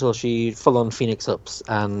caught until she full-on Phoenix ups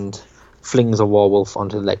and flings a werewolf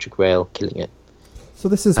onto the electric rail, killing it. So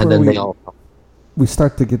this is and where then they all. we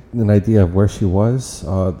start to get an idea of where she was.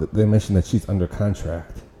 They mentioned that she's under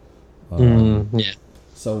contract. Yeah.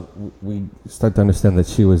 So we start to understand that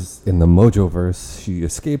she was in the Mojoverse. She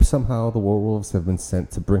escaped somehow. The werewolves have been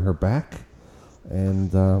sent to bring her back.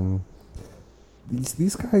 And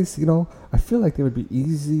these guys, I feel like they would be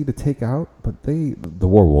easy to take out, but the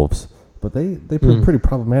werewolves, but they prove pretty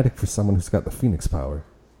problematic for someone who's got the Phoenix power.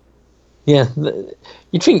 Yeah,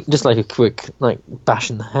 you'd think just like a quick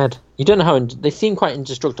bash in the head. You don't know how they seem quite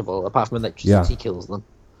indestructible, apart from electricity kills them.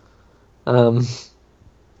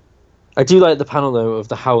 I do like the panel though of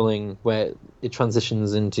the howling where it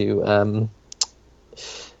transitions into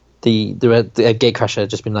the gatecrasher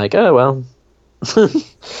just being like, oh well.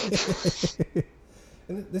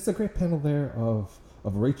 And there's a great panel there of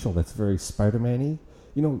Rachel that's very Spider-Man-y.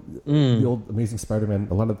 The old Amazing Spider-Man,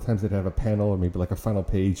 a lot of the times they'd have a panel or maybe like a final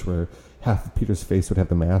page where half of Peter's face would have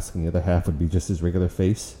the mask and the other half would be just his regular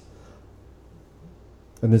face.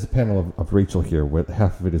 And there's a panel of Rachel here where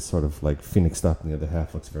half of it is sort of like phoenixed up and the other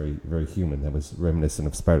half looks very, very human. That was reminiscent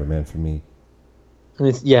of Spider-Man for me. And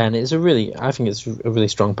I think it's a really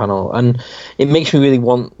strong panel. And it makes me really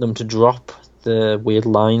want them to drop the weird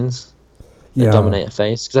lines that dominate her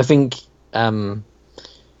face. Because I think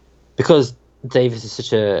because Davis is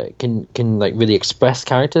such a can really express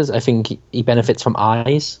characters, I think he benefits from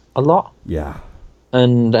eyes a lot. Yeah.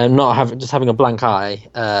 And not having a blank eye.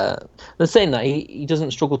 They're saying that he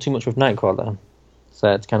doesn't struggle too much with Nightcrawler,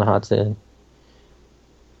 so it's kind of hard to.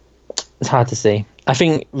 It's hard to see. I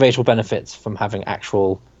think Rachel benefits from having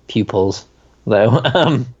actual pupils, though,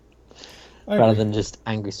 rather than just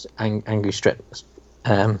angry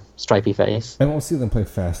stripy face. And we'll see them play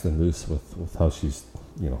fast and loose with how she's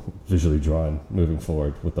visually drawn moving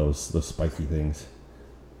forward with those spiky things.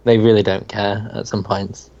 They really don't care at some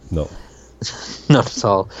points. No. Not at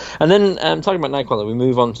all. And then talking about Nightcrawler, we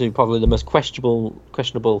move on to probably the most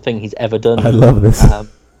questionable thing he's ever done. I love this.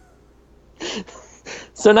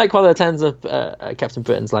 So Nightcrawler attends up at Captain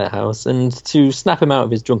Britain's lighthouse, and to snap him out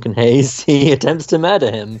of his drunken haze, he attempts to murder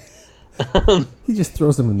him. He just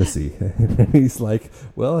throws him in the sea. And he's like,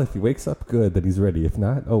 well, if he wakes up, good, then he's ready. If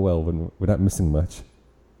not, oh well, we're not missing much.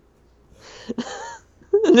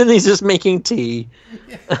 And then he's just making tea.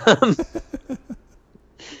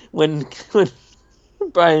 When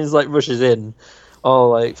Brian's rushes in,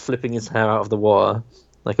 all flipping his hair out of the water,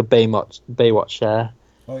 like a Baywatch chair.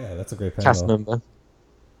 Oh yeah, that's a great panel. Cast number.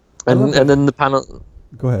 And then the panel.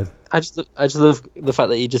 Go ahead. I just love the fact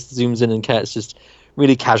that he just zooms in and Kurt's just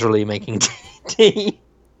really casually making tea.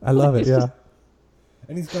 I love it. Yeah.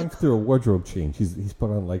 And he's gone through a wardrobe change. He's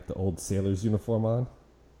put on the old sailor's uniform on.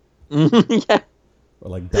 Yeah.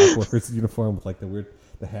 Or dock worker's uniform with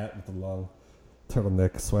the hat with the long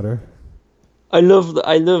turtleneck sweater. I love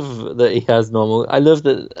that he has normal. I love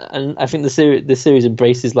that, and I think the series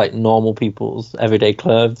embraces normal people's everyday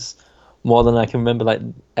clothes more than I can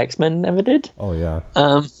remember X-Men ever did. Oh yeah.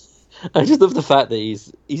 I just love the fact that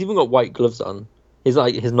he's even got white gloves on. He's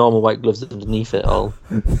his normal white gloves underneath it all.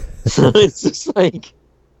 So it's just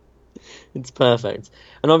it's perfect.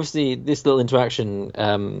 And obviously this little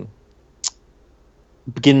interaction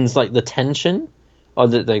begins the tension. Or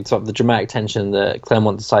the dramatic tension that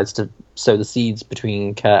Claremont decides to sow the seeds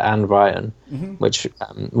between Kurt and Ryan, which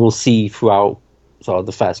we'll see throughout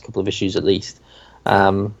the first couple of issues at least.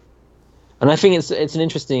 And I think it's an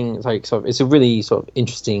interesting it's a really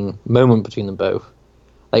interesting moment between them both.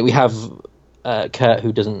 We have Kurt,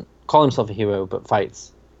 who doesn't call himself a hero but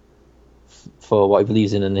fights for what he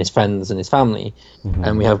believes in and his friends and his family,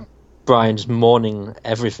 and we have Brian just mourning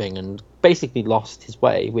everything and basically lost his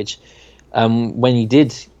way, which.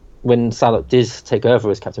 When Salop did take over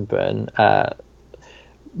as Captain Britain,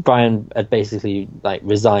 Brian had basically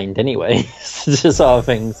resigned anyway, sort of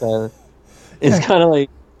thing. So it's kind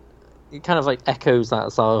of echoes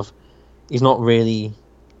that sort of he's not really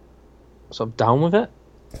sort of down with it.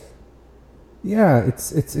 Yeah,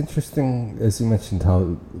 it's interesting as you mentioned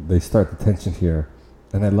how they start the tension here,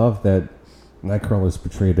 and I love that Nightcrawler is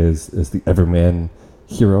portrayed as the everyman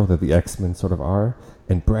hero that the X-Men sort of are.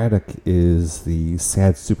 And Braddock is the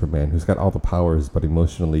sad Superman who's got all the powers but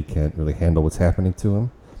emotionally can't really handle what's happening to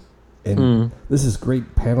him. And this is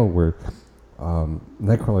great panel where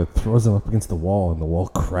Nightcrawler throws him up against the wall and the wall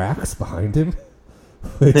cracks behind him.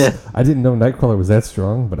 Which I didn't know Nightcrawler was that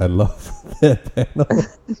strong, but I love that panel.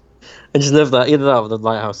 I just love that. Either that or the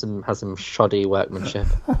lighthouse has some shoddy workmanship.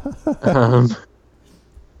 But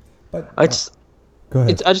go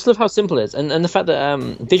ahead. I just love how simple it is. And the fact that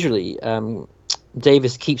visually...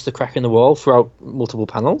 Davis keeps the crack in the wall throughout multiple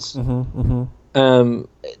panels. And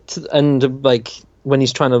when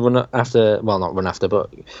he's trying to not run after,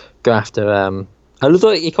 but go after I love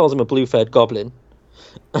that he calls him a blue-faired goblin.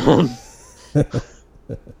 But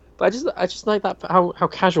I just like that how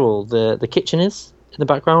casual the kitchen is in the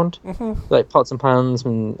background, like pots and pans,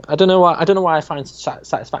 and I don't know why I find such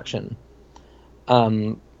satisfaction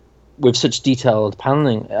with such detailed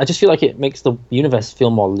paneling. I just feel like it makes the universe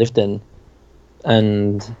feel more lived in,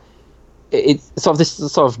 and it's sort of this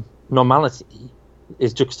sort of normality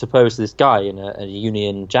is juxtaposed to this guy in a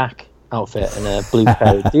Union Jack outfit and a blue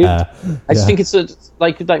pair of dude. I just think it's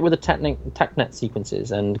like with the TechNet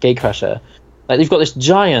sequences and Gatecrasher, like they've got this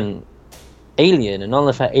giant alien and all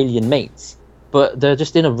of her alien mates, but they're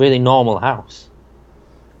just in a really normal house.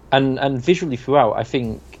 And visually throughout, I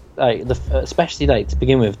think like especially like to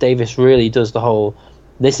begin with, Davis really does the whole.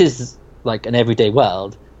 This is like an everyday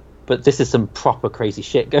world, but this is some proper crazy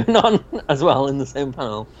shit going on as well in the same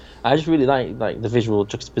panel. I just really like the visual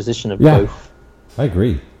juxtaposition of both. I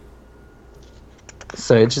agree.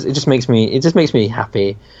 So it just makes me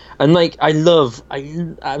happy, and like I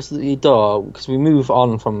absolutely adore, because we move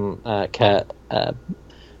on from Kurt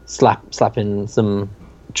slapping some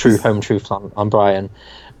home truths on Brian.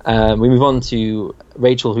 We move on to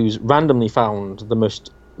Rachel, who's randomly found the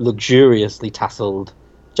most luxuriously tasseled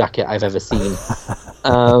jacket I've ever seen.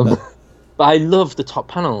 But I love the top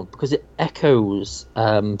panel because it echoes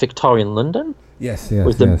Victorian London. Yes,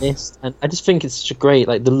 with the mist, and I just think it's such a great,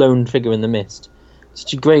 like the lone figure in the mist.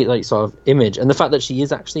 Such a great, like, sort of image, and the fact that she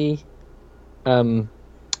is actually taken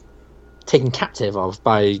captive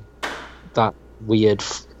by that weird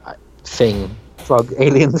frog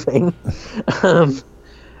alien thing. And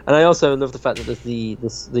I also love the fact that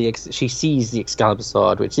there's she sees the Excalibur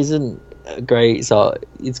sword, which isn't great. So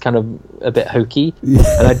it's kind of a bit hokey.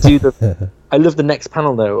 And I love the next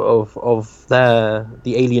panel though of the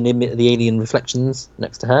alien reflections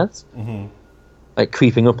next to hers. Mm-hmm. Like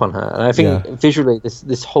creeping up on her, and I think visually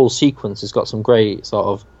this whole sequence has got some great sort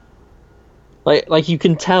of like you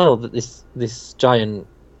can tell that this giant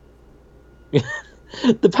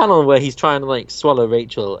the panel where he's trying to like swallow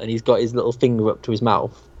Rachel and he's got his little finger up to his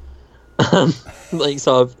mouth, like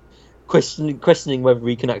sort of questioning whether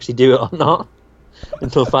he can actually do it or not,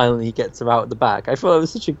 until finally he gets her out at the back. I thought it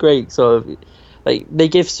was such a great sort of like they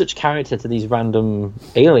give such character to these random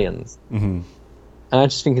aliens, and I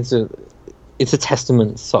just think it's a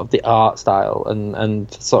testament to sort of the art style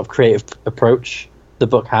and sort of creative approach the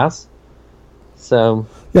book has. So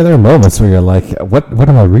yeah, there are moments where you're like, what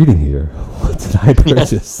am I reading here? What did I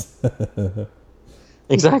purchase? Yeah.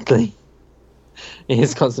 Exactly.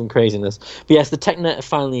 It's got some craziness. But yes, the TechNet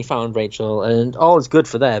finally found Rachel, and all is good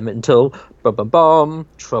for them until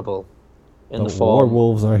trouble in the form.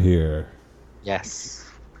 Werewolves are here. Yes.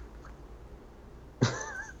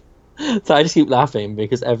 So I just keep laughing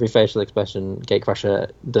because every facial expression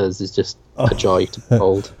Gatecrasher does is just a joy to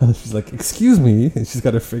behold. She's like, "Excuse me," and she's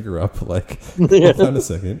got her figure up. Like, hold on a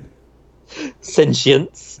second.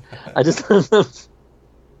 Sentience. I just love.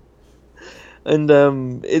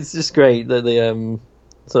 And it's just great that they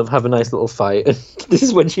sort of have a nice little fight. This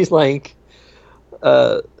is when she's like,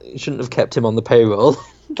 "You shouldn't have kept him on the payroll,"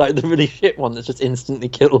 like the really shit one that's just instantly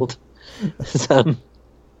killed.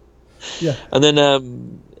 Yeah. And then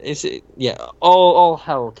all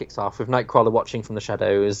hell kicks off with Nightcrawler watching from the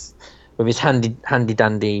shadows with his handy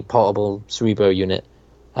dandy portable Cerebro unit,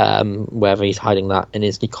 wherever he's hiding that in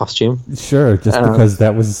his costume. Sure, just because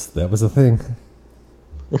that was a thing.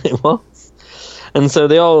 It was. And so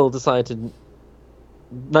they all decided.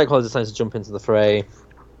 Nightcrawler decides to jump into the fray.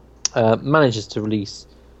 Manages to release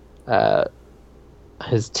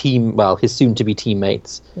his soon-to-be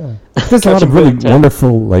teammates. Yeah. There's a lot of really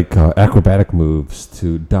wonderful, like, acrobatic moves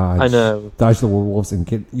to dodge the werewolves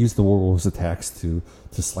and use the werewolves' attacks to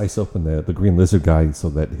slice open the green lizard guy so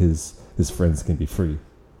that his friends can be free.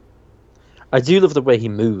 I do love the way he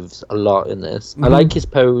moves a lot in this. Mm-hmm. I like his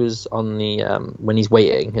pose on the when he's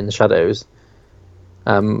waiting in the shadows,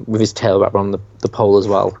 with his tail wrapped around the pole as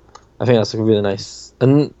well. I think that's really nice,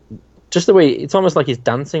 and just the way it's almost like he's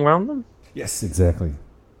dancing around them. Yes, exactly.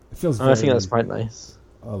 It feels. I think that's quite nice.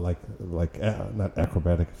 Not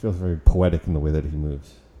acrobatic. It feels very poetic in the way that he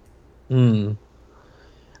moves. And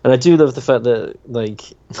I do love the fact that like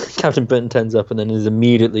Captain Burton turns up and then is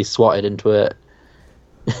immediately swatted into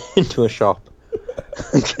a shop.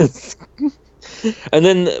 And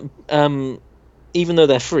then even though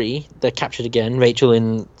they're free, they're captured again. Rachel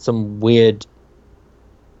in some weird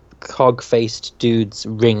cog-faced dude's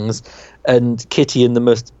rings, and Kitty in the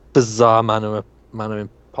most bizarre manner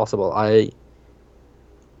possible.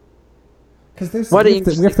 Because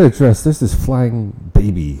we have to address there's this flying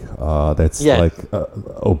baby that's like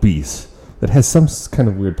obese that has some kind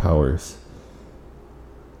of weird powers.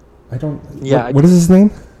 I don't. Yeah, What is his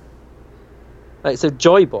name? So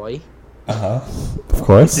Joy Boy. Of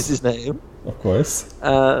course. This is his name. Of course.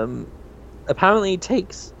 Apparently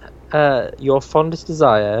takes your fondest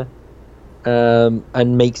desire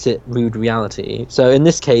and makes it rude reality. So in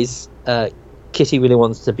this case, Kitty really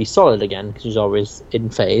wants to be solid again because she's always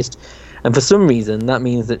in-phased, and for some reason that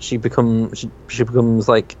means that she becomes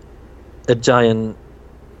like a giant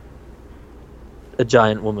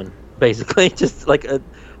woman, basically, just like the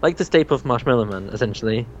Stay Puft Marshmallow Man,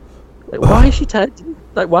 essentially. Like, why is she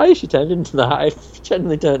turned into that? I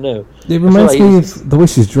genuinely don't know. It reminds me of the way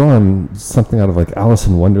she's drawn, something out of like Alice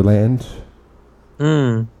in Wonderland.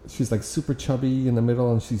 She's like super chubby in the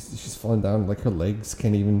middle, and she's falling down. Like her legs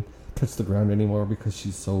can't even touch the ground anymore because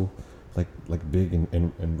she's so like big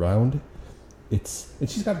and round. And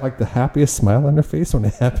she's got like the happiest smile on her face when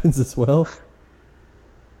it happens as well.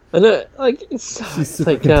 And she's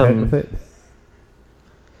super content with it.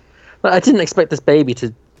 I didn't expect this baby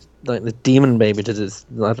to, like the demon baby, to just,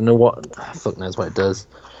 I don't know what, fuck knows what it does.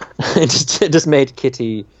 It just made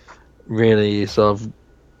Kitty really sort of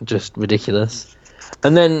just ridiculous.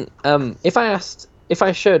 And then if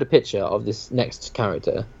I showed a picture of this next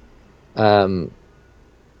character,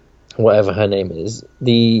 whatever her name is,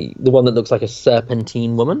 the one that looks like a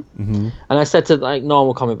serpentine woman, and I said to like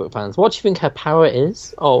normal comic book fans, what do you think her power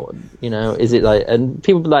is? Or, you know, is it like, and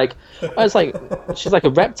people be like, oh, it's like she's like a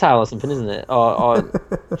reptile or something, isn't it? Or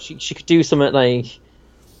she could do something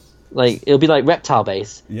like it'll be like reptile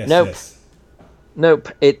base. Yes, nope. Yes. Nope.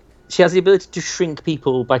 She has the ability to shrink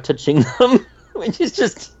people by touching them, which is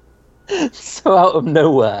just so out of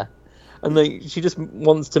nowhere. And like, she just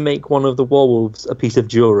wants to make one of the werewolves a piece of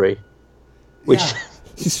jewelry, which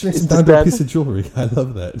she shrinks him down to a piece of jewelry. I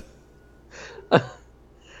love that.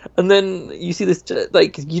 And then you see this,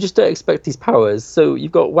 like, you just don't expect these powers. So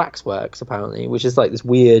you've got Waxworks, apparently, which is like this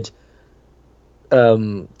weird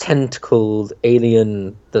tentacled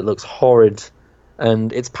alien that looks horrid,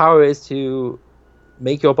 and its power is to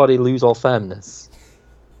make your body lose all firmness.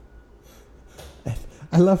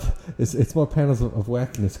 I love it's more panels of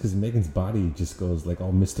wackiness because Megan's body just goes like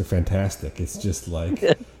all Mr. Fantastic. It's just like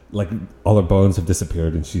like all her bones have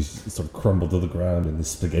disappeared and she's sort of crumbled to the ground in this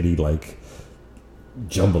spaghetti like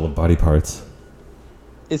jumble of body parts.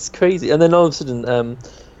 It's crazy. And then all of a sudden,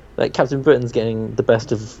 like Captain Britain's getting the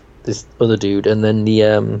best of this other dude, and then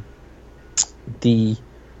the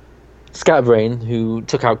Scatterbrain, who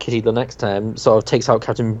took out Kitty the next time, sort of takes out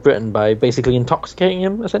Captain Britain by basically intoxicating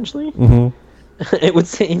him, essentially. It would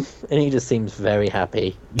seem, and he just seems very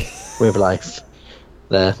happy with life.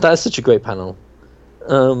 There, that is such a great panel.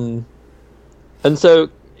 And so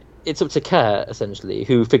it's up to Care, essentially,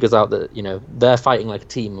 who figures out that, you know, they're fighting like a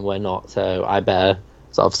team and we're not, so I better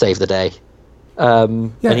sort of save the day.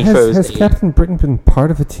 And he has Captain Britain been part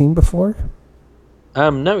of a team before?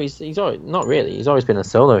 No, he's always, not really. He's always been a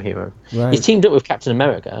solo hero. Right. He's teamed up with Captain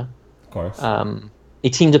America. Of course. He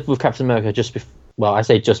teamed up with Captain America just before. Well, I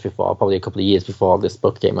say just before, probably a couple of years before this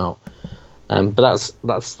book came out. But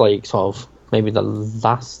that's like sort of maybe the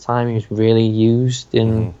last time he was really used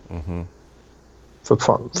in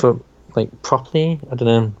for like properly. I don't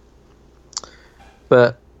know.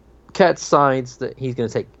 But Kurt decides that he's going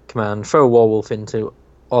to take command, throw a werewolf into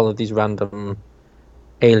all of these random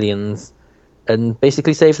aliens, and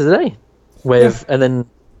basically save the day. And then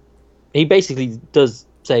he basically does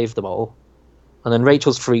save them all. And then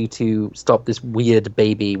Rachel's free to stop this weird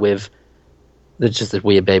baby there's just this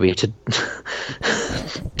weird baby to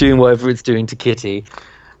doing whatever it's doing to Kitty.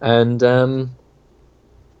 And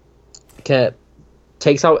Kurt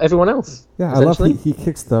takes out everyone else. Yeah, I love he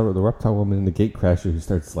kicks the reptile woman in the gatecrasher, who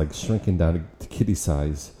starts like shrinking down to Kitty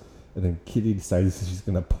size. And then Kitty decides she's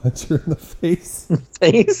going to punch her in the face.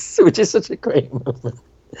 Which is such a great moment.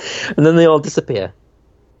 And then they all disappear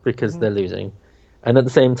because they're losing. And at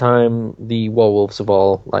the same time, the werewolves have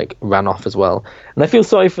all like ran off as well. And I feel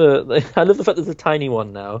sorry for. I love the fact there's a tiny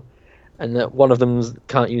one now, and that one of them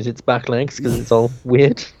can't use its back legs because it's all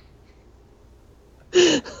weird.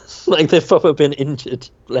 Like they've probably been injured.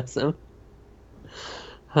 Bless them.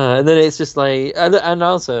 And then it's just like, and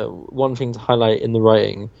also one thing to highlight in the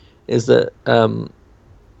writing is that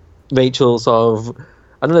Rachel sort of,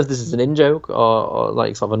 I don't know if this is an in-joke or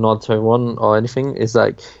like sort of a nod to everyone or anything, is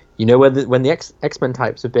like, you know, when the X-Men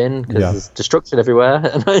types have been, because there's destruction everywhere,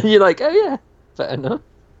 and you're like, oh yeah, fair enough.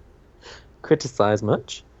 Criticize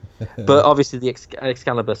much. But obviously the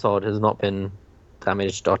Excalibur sword has not been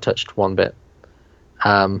damaged or touched one bit.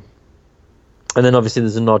 And then obviously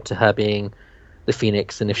there's a nod to her being the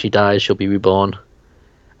Phoenix, and if she dies, she'll be reborn.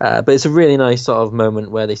 But it's a really nice sort of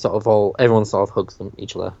moment where they sort of everyone sort of hugs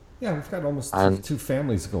each other. Yeah, we've got almost And two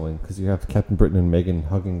families going because you have Captain Britain and Megan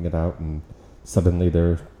hugging it out, and suddenly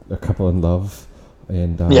they're a couple in love.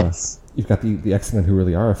 And yes, you've got the X-Men who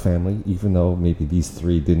really are a family, even though maybe these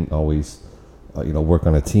three didn't always, work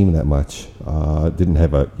on a team that much. Didn't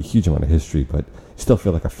have a huge amount of history, but you still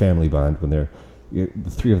feel like a family bond when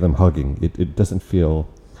the three of them hugging. It doesn't feel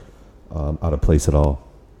out of place at all.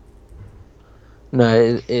 no,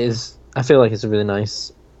 it is. I feel like it's a really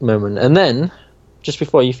nice moment. And then, just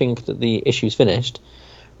before you think that the issue's finished,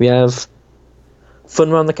 we have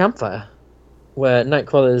fun around the campfire, where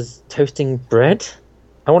Nightcrawler's toasting bread.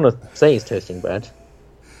 I want to say he's toasting bread.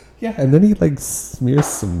 Yeah, and then he smears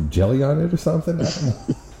some jelly on it or something. I don't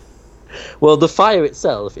know. Well, the fire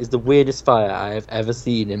itself is the weirdest fire I have ever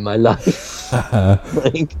seen in my life.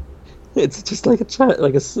 It's just like a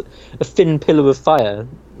thin pillar of fire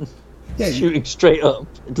shooting straight up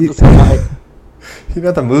into the sky. You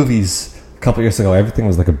know the movies a couple years ago, everything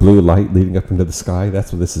was like a blue light leading up into the sky.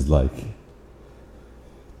 That's what this is like.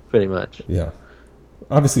 Pretty much. Yeah.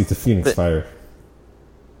 Obviously, it's a Phoenix fire.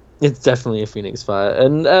 It's definitely a Phoenix fire.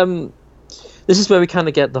 And this is where we kind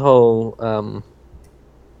of get the whole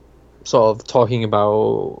sort of talking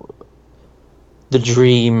about the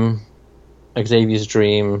dream, Xavier's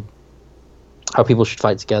dream, how people should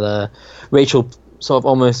fight together. Rachel sort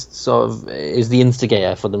of is the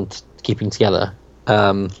instigator for them keeping together.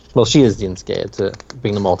 Well, she is the instigator to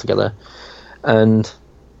bring them all together. And,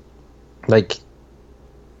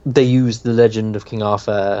 they use the legend of King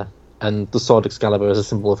Arthur and the sword Excalibur as a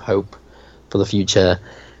symbol of hope for the future.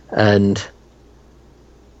 And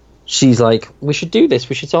she's like, we should do this.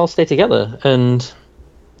 We should all stay together. And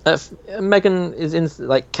Megan is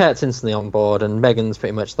Kurt's instantly on board, and Megan's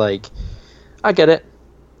pretty much like, I get it.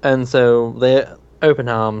 And so they're open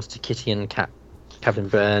arms to Kitty and Captain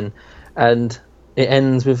Britain, and it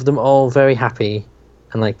ends with them all very happy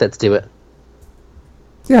and let's do it.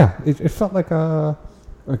 Yeah, it felt like a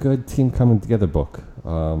good team coming together book.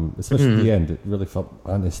 Especially at the end, it really felt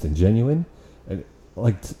honest and genuine. And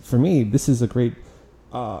for me, this is a great.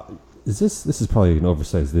 This is probably an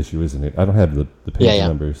oversized issue, isn't it? I don't have the page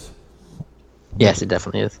numbers. Yes, it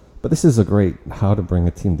definitely is. But this is a great how to bring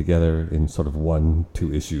a team together in sort of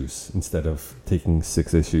 1-2 issues instead of taking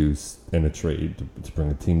 6 issues and a trade to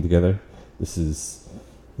bring a team together. This is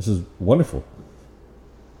wonderful.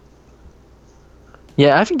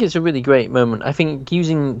 Yeah, I think it's a really great moment. I think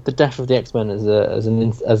using the death of the X-Men as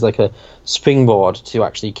a springboard to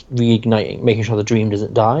actually reigniting, making sure the dream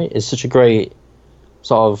doesn't die, is such a great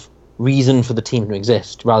sort of reason for the team to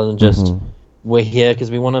exist, rather than just we're here because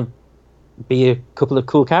we want to be a couple of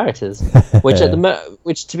cool characters, which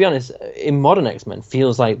which to be honest, in modern X-Men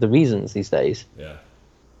feels like the reasons these days. Yeah.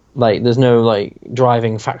 There's no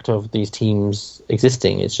driving factor of these teams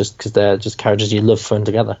existing. It's just because they're just characters you love thrown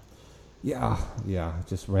together. Yeah.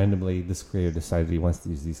 Just randomly, this creator decided he wants to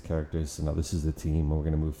use these characters, so now this is the team, and we're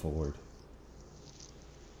going to move forward.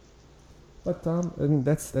 But and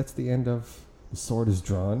that's the end of The Sword is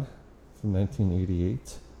Drawn from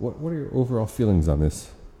 1988. What are your overall feelings on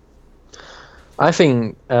this? I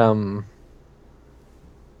think I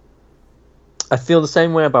feel the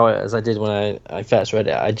same way about it as I did when I first read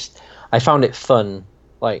it. I found it fun,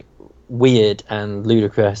 weird and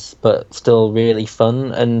ludicrous, but still really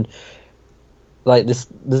fun. And this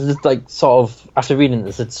is sort of, after reading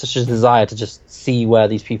this, it's such a desire to just see where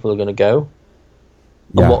these people are going to go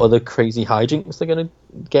and what other crazy hijinks they're going to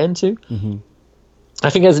get into. Mm-hmm. I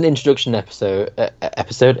think as an introduction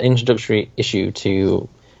introductory issue to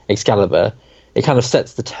Excalibur, it kind of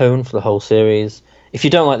sets the tone for the whole series. If you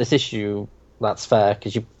don't like this issue, that's fair,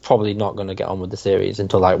 because you're probably not going to get on with the series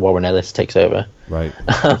until Warren Ellis takes over. Right.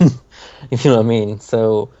 If you know what I mean.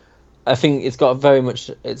 So I think it's got very much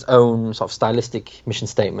its own sort of stylistic mission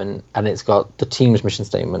statement, and it's got the team's mission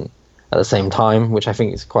statement at the same time, which I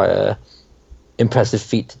think is quite a impressive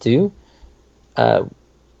feat to do.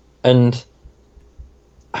 And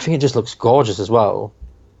I think it just looks gorgeous as well.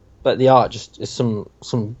 But the art just is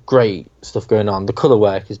some great stuff going on. The color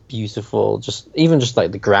work is beautiful. Even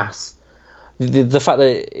the grass, the fact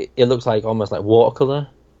that it looks almost like watercolor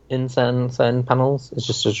in certain panels is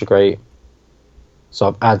just such a great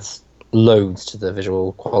sort of adds loads to the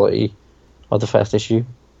visual quality of the first issue.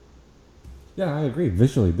 Yeah, I agree.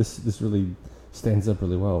 Visually, this really stands up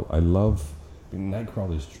really well. I love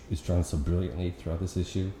Nightcrawler is drawn so brilliantly throughout this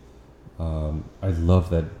issue. I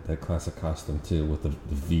love that classic costume too, with the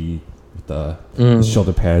V, with the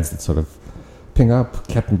shoulder pads that sort of ping up.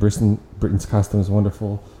 Captain Britain's costume is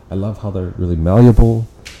wonderful. I love how they're really malleable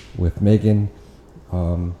with Megan.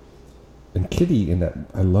 And Kitty in that,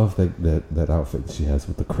 I love that outfit she has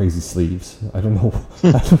with the crazy sleeves. I don't know,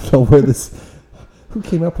 I don't know who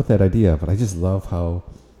came up with that idea, but I just love how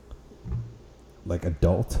like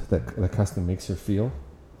adult that costume makes her feel.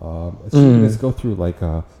 She can just go through like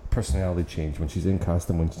a personality change when she's in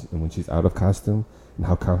costume, when she's out of costume, and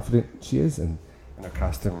how confident she is, and her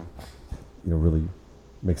costume, really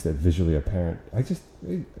makes that visually apparent.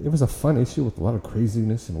 It was a fun issue with a lot of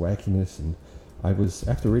craziness and wackiness, and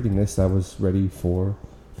after reading this, I was ready for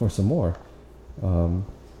some more.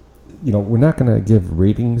 We're not going to give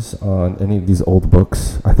ratings on any of these old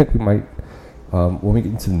books. I think we might, when we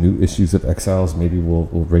get into new issues of Exiles, maybe we'll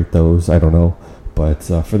rate those. I don't know. But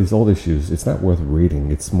for these old issues, it's not worth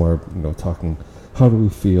rating. It's more, talking, how do we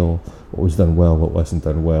feel, what was done well, what wasn't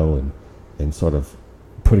done well, and sort of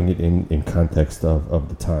putting it in context of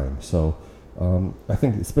the time. So I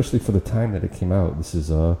think, especially for the time that it came out, this is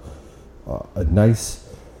a nice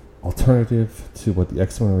alternative to what the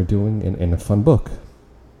X-Men were doing, and a fun book.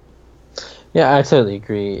 Yeah, I totally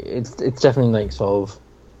agree. It's definitely like sort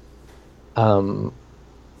of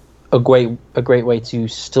a great way to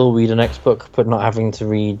still read an X book, but not having to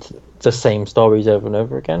read the same stories over and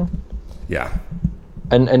over again. Yeah,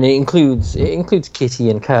 and it includes Kitty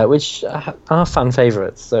and Kurt, which are fan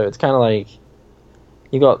favorites. So it's kind of like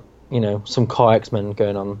you got some core X-Men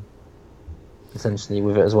going on essentially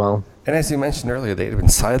with it as well. And as you mentioned earlier, they'd been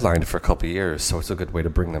sidelined for a couple of years, so it's a good way to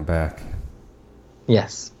bring them back.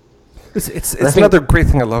 Yes. It's another great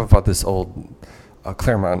thing I love about this old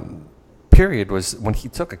Claremont period was when he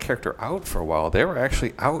took a character out for a while, they were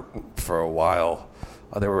actually out for a while.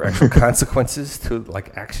 There were actual consequences to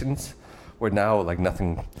like actions, where now like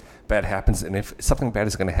nothing bad happens, and if something bad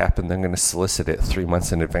is going to happen, they're going to solicit it 3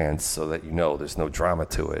 months in advance so that there's no drama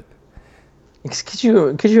to it. Could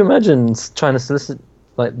you imagine trying to solicit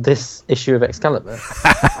like this issue of Excalibur?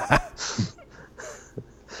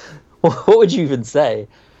 What would you even say?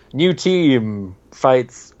 New team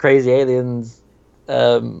fights crazy aliens,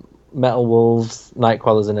 metal wolves,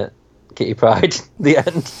 Nightcrawler's in it, Kitty Pryde. The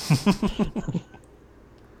end.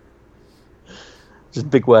 Just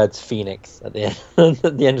big words, Phoenix at the end.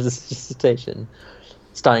 At the end of the dissertation.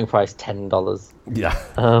 Starting price $10. Yeah.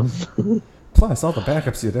 Plus all the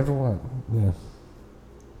backups you'd ever want. Yeah.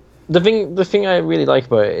 The thing I really like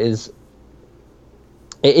about it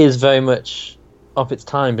is very much of its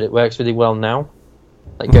time, but it works really well now.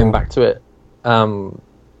 Like going back to it,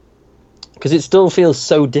 because it still feels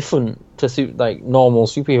so different to suit like normal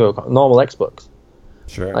X books.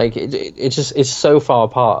 Sure. Like it's so far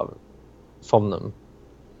apart from them,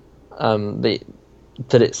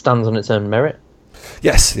 that it stands on its own merit.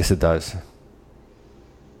 Yes, it does.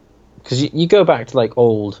 Because you go back to like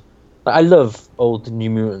old, like, I love old New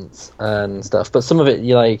Mutants and stuff, but some of it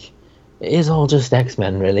it is all just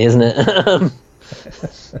X-Men, really, isn't it?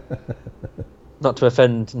 Not to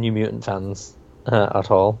offend New Mutant fans at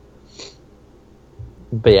all.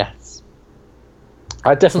 But yes.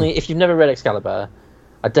 I definitely, if you've never read Excalibur,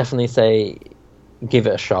 I'd definitely say give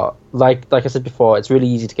it a shot. Like I said before, it's really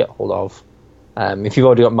easy to get hold of. If you've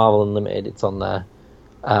already got Marvel Unlimited, it's on there.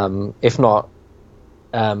 If not,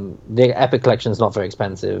 the Epic Collection is not very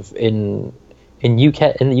expensive. In the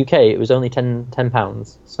UK, it was only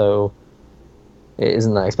 £10, so it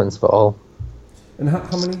isn't that expensive at all. And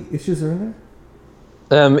how many issues are in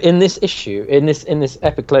there? In this issue, in this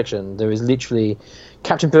Epic Collection, there is literally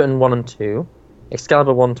Captain Britain 1 and 2,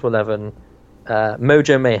 Excalibur 1 to 11,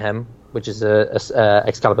 Mojo Mayhem, which is a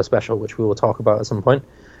Excalibur special, which we will talk about at some point,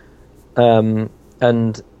 and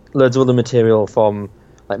loads of other material from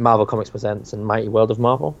like Marvel Comics Presents and Mighty World of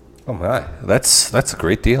Marvel. Oh my, that's a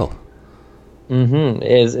great deal. Mm-hmm.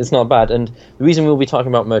 It's not bad, and the reason we'll be talking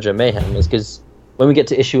about Mojo Mayhem is because when we get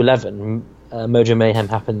to issue 11, Mojo Mayhem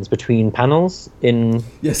happens between panels in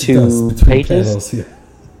two pages. Panels, yeah.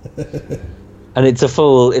 And it's a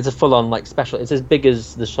full on like special. It's as big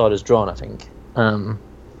as the short is drawn, I think,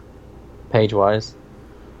 page wise.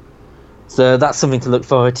 So that's something to look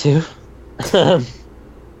forward to.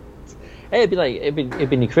 Hey, it'd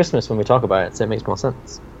be near Christmas when we talk about it, so it makes more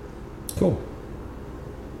sense. Cool.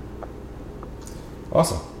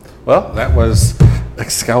 Awesome. Well, that was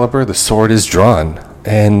Excalibur, The Sword is Drawn.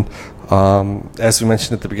 And as we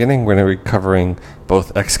mentioned at the beginning, we're going to be covering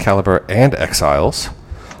both Excalibur and Exiles.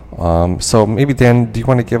 So maybe, Dan, do you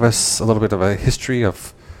want to give us a little bit of a history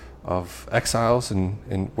of Exiles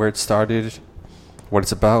and where it started, what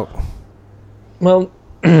it's about? Well,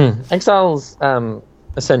 Exiles,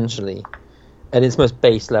 essentially, at its most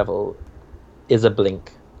base level, is a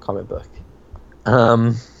Blink comic book.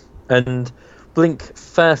 And Blink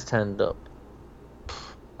first turned up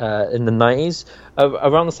in the 90s.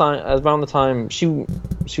 Around the time she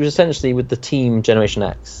was essentially with the team Generation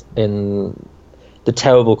X in the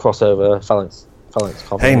terrible crossover Phalanx comic.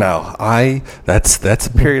 Hey now, that's a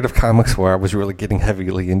period of comics where I was really getting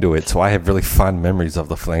heavily into it, so I have really fond memories of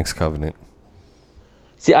the Phalanx Covenant.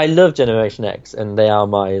 See, I love Generation X, and they are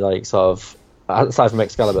my like sort of, aside from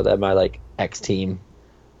Excalibur, they're my like X team.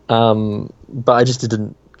 But I just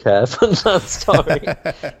didn't care for that story.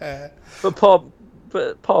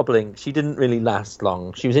 But poor Blink, she didn't really last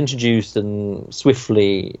long. She was introduced and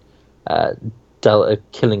swiftly dealt a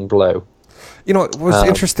killing blow. You know, what's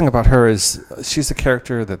interesting about her is she's a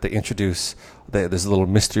character that they introduce. There's a little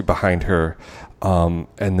mystery behind her, and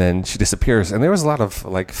then she disappears. And there was a lot of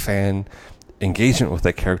like fan engagement with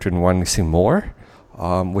that character and wanting to see more,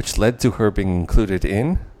 which led to her being included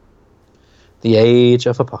in The Age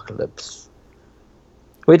of Apocalypse,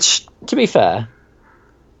 which, to be fair,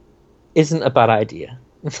 isn't a bad idea.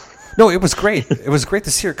 No, it was great. It was great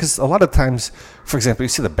to see her because a lot of times, for example, you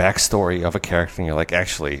see the backstory of a character and you're like,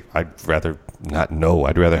 actually, I'd rather not know.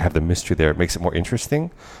 I'd rather have the mystery there. It makes it more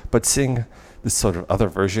interesting. But seeing this sort of other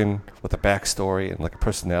version with a backstory and like a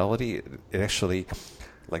personality, it actually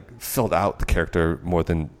like filled out the character more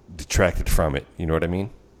than detracted from it. You know what I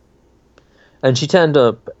mean? And she turned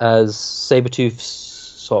up as Sabretooth's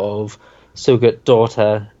sort of surrogate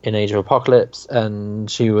daughter in Age of Apocalypse, and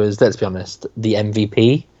she was, let's be honest, the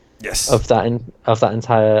MVP. Yes. Of that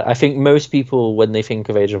entire. I think most people, when they think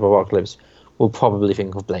of Age of Apocalypse, will probably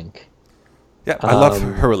think of Blink. Yeah, I love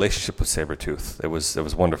her relationship with Sabretooth. It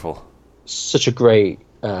was wonderful. Such a great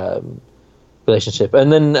relationship,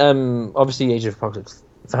 and then obviously Age of Apocalypse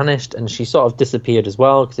vanished, and she sort of disappeared as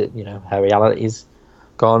well because her reality's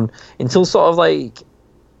gone until sort of like,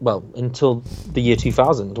 well, until the year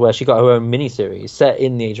 2000, where she got her own miniseries set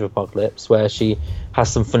in the Age of Apocalypse, where she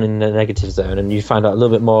has some fun in the negative zone, and you find out a little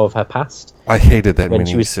bit more of her past. I hated that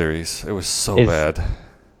miniseries. It was so bad.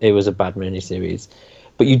 It was a bad miniseries.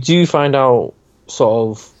 But you do find out sort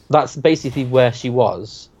of, that's basically where she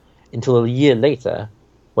was until a year later,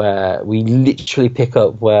 where we literally pick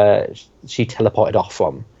up where she teleported off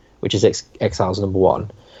from, which is Exiles #1.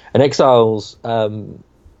 And Exiles,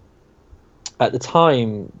 at the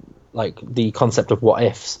time, like the concept of what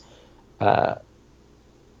ifs at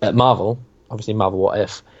Marvel, obviously Marvel What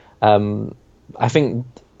If, I think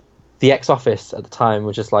the X Office at the time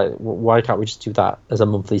was just like, why can't we just do that as a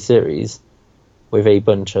monthly series with a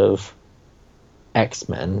bunch of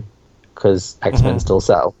X-Men, because X-Men still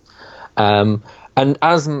sell. And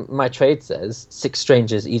as my trade says, Six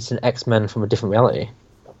Strangers eats an X-Men from a different reality.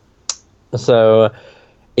 So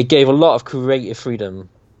it gave a lot of creative freedom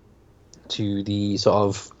to the sort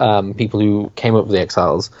of people who came up with the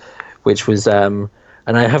Exiles, which was, and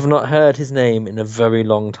I have not heard his name in a very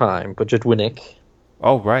long time, but Judd Winnick.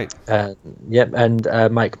 Oh, right. And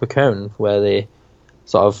Mike McKone were the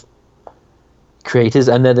sort of creators,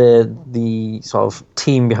 and they're the sort of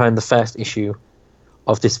team behind the first issue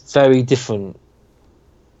of this very different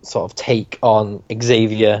sort of take on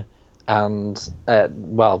Xavier and,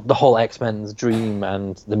 the whole X-Men's dream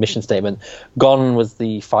and the mission statement. Gone was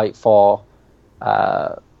the fight for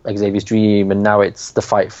Xavier's dream, and now it's the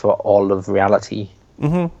fight for all of reality.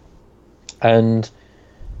 Mm-hmm. And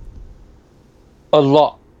a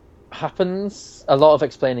lot happens. A lot of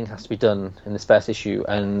explaining has to be done in this first issue,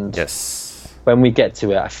 and yes, when we get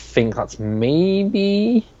to it, I think that's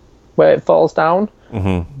maybe where it falls down.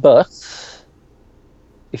 Mm-hmm. But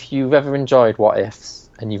if you've ever enjoyed What Ifs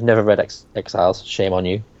and you've never read Exiles, shame on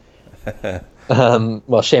you.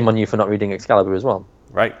 Well, shame on you for not reading Excalibur as well.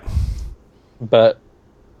 Right. But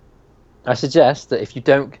I suggest that if you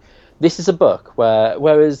don't... This is a book where,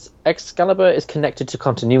 whereas Excalibur is connected to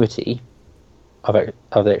continuity of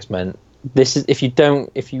the X-Men, this is, if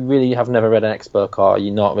you really have never read an X book, or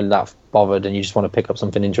you're not really that bothered and you just want to pick up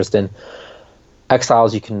something interesting,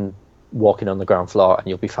 Exiles you can walk in on the ground floor and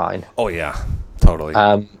you'll be fine. Oh yeah, totally.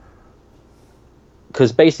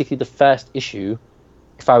 Because basically the first issue,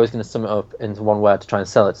 if I was going to sum it up into one word to try and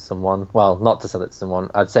sell it to someone, well, not to sell it to someone,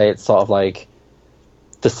 I'd say it's sort of like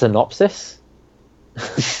the synopsis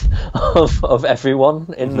of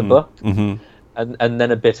everyone in the book, and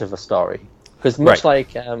then a bit of a story. Because much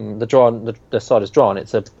like the Sword is Drawn,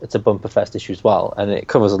 it's a bumper first issue as well, and it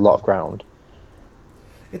covers a lot of ground.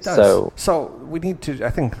 It does. So we need to, I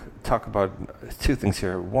think, talk about two things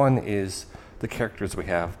here. One is the characters we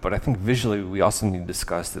have, but I think visually we also need to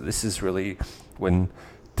discuss that this is really when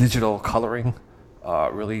digital coloring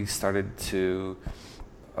really started to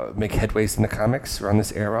make headways in the comics around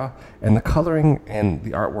this era, and the coloring and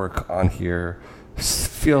the artwork on here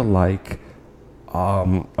feel like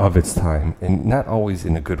of its time, and not always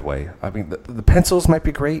in a good way. I mean, the pencils might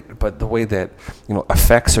be great, but the way that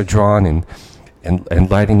effects are drawn and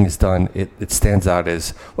lighting is done, it stands out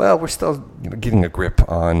as well. We're still getting a grip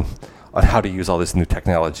on how to use all this new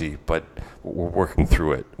technology, but we're working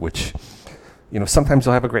through it. Which sometimes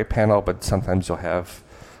you'll have a great panel, but sometimes you'll have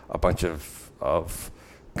a bunch of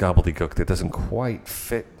gobbledygook that doesn't quite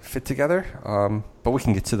fit together. But we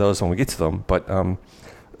can get to those when we get to them. But I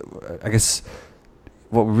guess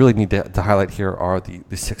what we really need to highlight here are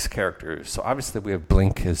the 6 characters. So obviously we have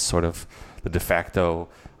Blink as sort of the de facto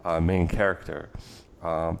main character.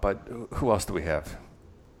 But who else do we have?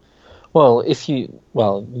 Well, the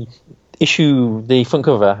front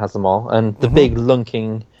cover has them all, and the big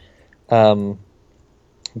lunking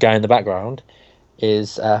guy in the background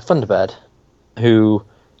is Thunderbird, who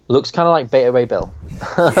looks kind of like Beta Ray Bill.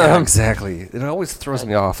 Yeah, exactly. It always throws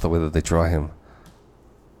me off the way that they draw him.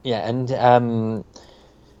 Yeah, and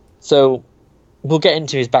so we'll get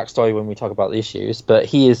into his backstory when we talk about the issues, but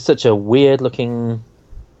he is such a weird-looking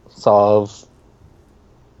sort of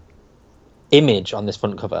image on this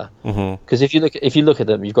front cover. Because if you look at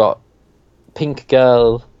them, you've got Pink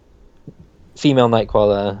Girl, female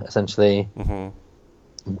Nightcrawler, essentially,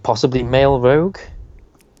 possibly male Rogue,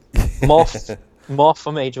 Morph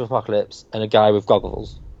from Age of Apocalypse, and a guy with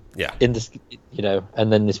goggles. Yeah. In this,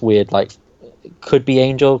 and then this weird could be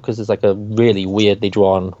Angel because there's like a really weirdly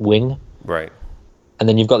drawn wing. Right. And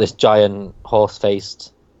then you've got this giant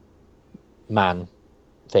horse-faced man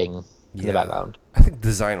thing in the background. I think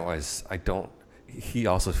design-wise, he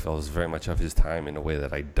also feels very much of his time in a way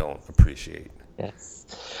that I don't appreciate. Yes.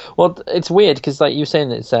 Well, it's weird because, like you were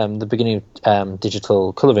saying, it's the beginning of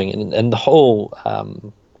digital coloring and the whole.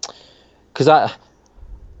 Because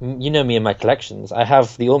me and my collections, I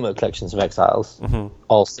have the Ultimate Collections of Exiles,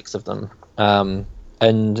 all 6 of them,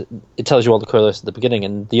 and it tells you all the colorists at the beginning.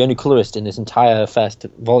 And the only colorist in this entire first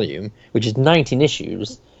volume, which is 19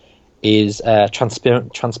 issues, is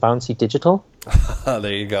Transparency Digital.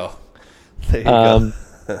 There you go.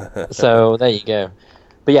 So there you go.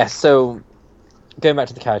 But yes, so going back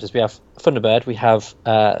to the characters, we have Thunderbird, we have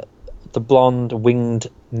the blonde winged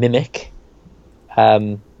mimic,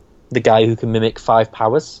 the guy who can mimic 5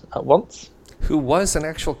 powers at once. Who was an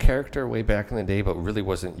actual character way back in the day, but really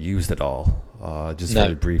wasn't used at all,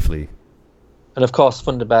 very briefly. And of course,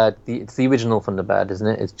 Thunderbird, it's the original Thunderbird, isn't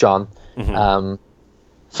it? It's John.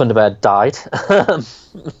 Thunderbird died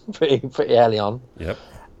pretty early on. Yep.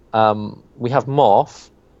 We have Morph,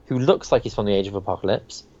 who looks like he's from the Age of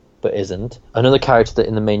Apocalypse, but isn't. Another character that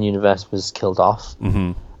in the main universe was killed off.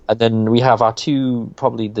 And then we have our 2,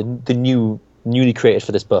 probably the newly created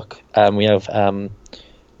for this book. We have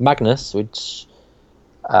Magnus, which,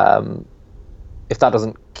 if that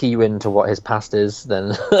doesn't key you into what his past is,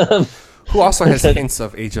 then... Who also has hints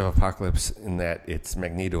of Age of Apocalypse in that it's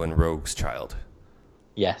Magneto and Rogue's child.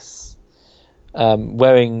 Yes.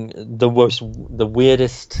 Wearing the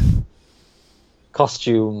weirdest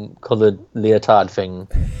costume-coloured leotard thing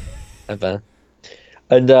ever.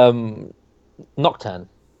 And Nocturne.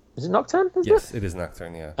 Is it Nocturne? Yes, it is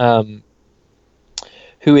Nocturne, yeah.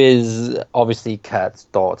 Who is obviously Kurt's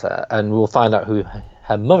daughter, and we'll find out who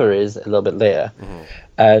her mother is a little bit later.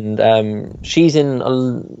 And she's in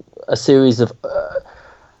a series of...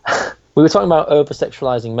 we were talking about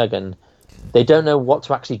over-sexualizing Megan. They don't know what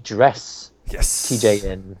to actually dress TJ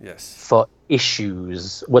in for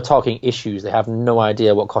issues. We're talking issues. They have no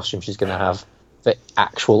idea what costume she's going to have for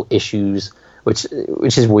actual issues, which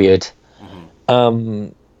is weird.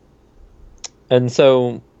 And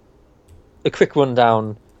so a quick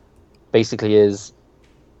rundown basically is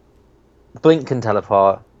Blink can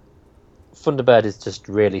teleport. Thunderbird is just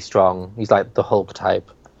really strong. He's like the Hulk type.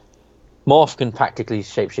 Morph can practically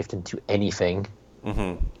shapeshift into anything.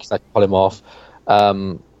 He's like polymorph.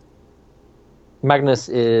 Magnus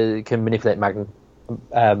can manipulate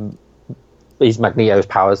he's Magneto's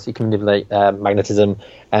powers. He can manipulate magnetism,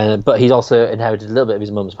 but he's also inherited a little bit of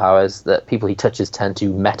his mum's powers that people he touches turn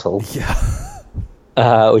to metal.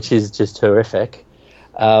 Which is just horrific.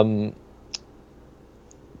 TJ,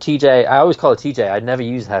 I always call her TJ. I never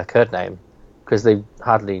use her code name because they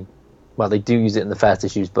hardly. Well, they do use it in the first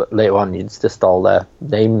issues, but later on, it's just all their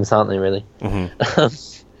names, aren't they? Really,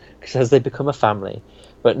 because they become a family.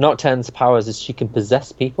 But Nocturne's powers is she can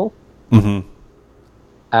possess people. She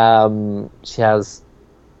has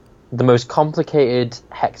the most complicated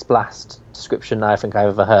hex blast description I think I've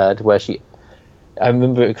ever heard, where I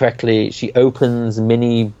remember it correctly, she opens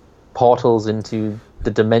mini portals into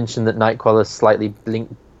the dimension that Nightcrawler slightly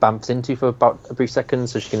bumps into for about a brief second,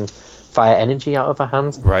 so she can fire energy out of her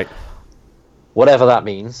hands. Right. whatever that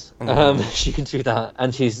means. Mhm. She can do that,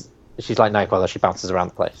 and she's like Nightcrawler. She bounces around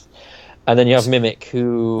the place. And then you have Mimic,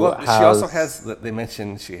 who Well, she also has, has. They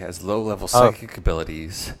mentioned she has low-level oh, psychic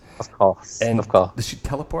abilities, of and course. does she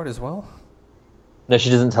teleport as well? No,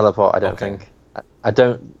 she doesn't teleport. I don't Okay. think. I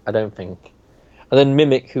don't think. And then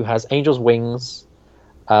Mimic, who has Angel's wings,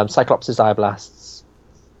 Cyclops' eye blasts.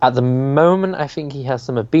 At the moment, I think he has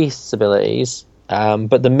some of Beast's abilities.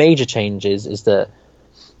 But the major changes is that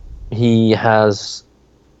he has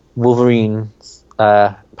Wolverine's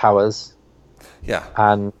powers Yeah,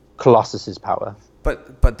 and Colossus's power.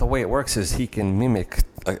 but the way it works is he can mimic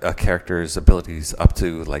a character's abilities up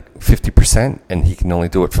to like 50%, and he can only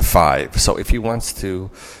do it for 5. So if he wants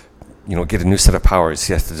to, get a new set of powers,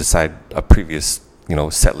 he has to decide a previous,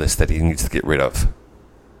 set list that he needs to get rid of.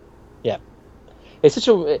 Yeah, it's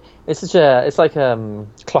like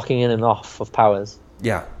clocking in and off of powers.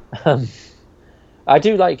 Yeah. I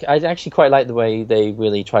actually quite like the way they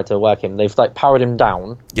really try to work him. They've like powered him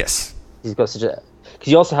down. Yes. He's got because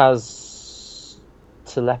he also has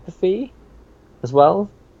telepathy as well.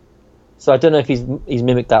 So I don't know if he's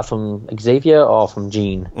mimicked that from Xavier or from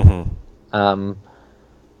Jean. Mm-hmm.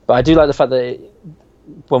 But I do like the fact that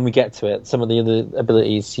when we get to it, some of the other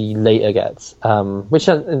abilities he later gets, which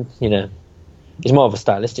is more of a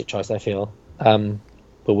stylistic choice, I feel. But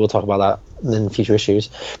we'll talk about that in future issues.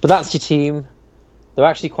 But that's your team. They're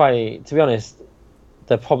actually quite, to be honest,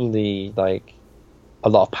 they're probably like a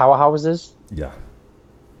lot of powerhouses, Yeah.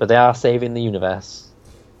 but they are saving the universe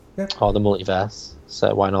Yeah. or the multiverse.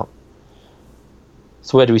 So why not?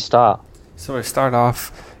 So where do we start? So we start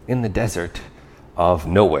off in the desert of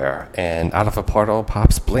nowhere, and out of a portal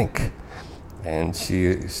pops Blink, and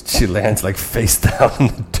she lands like face down in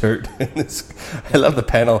the dirt. I love the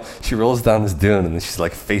panel. She rolls down this dune, and then she's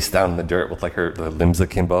like face down in the dirt with like her limbs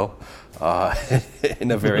akimbo,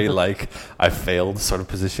 in a very like I failed sort of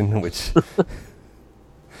position, which.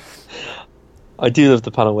 I do love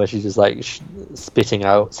the panel where she's just like spitting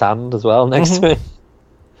out sand as well next to it.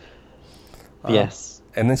 Yes.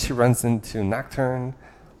 And then she runs into Nocturne,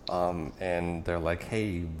 and they're like,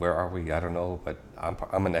 "Hey, where are we? I don't know, but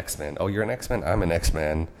I'm an X-Man. Oh, you're an X-Man? I'm an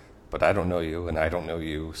X-Man, but I don't know you, and I don't know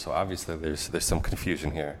you. So obviously, there's some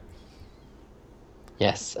confusion here."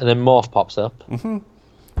 Yes, and then Morph pops up. Mm-hmm.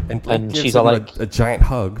 And Blake gives she's him all like, a giant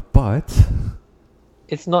hug, but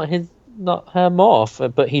it's not her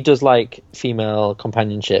morph, but he does like female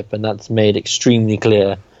companionship, and that's made extremely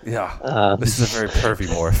clear. yeah, this is a very pervy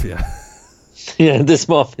morph. Yeah. Yeah, this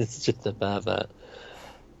morph is just a pervert.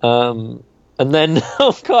 And then,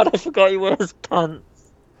 oh god, I forgot he wears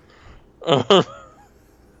pants.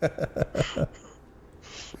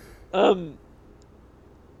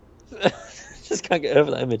 Just can't get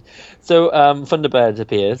over that image. So, Thunderbird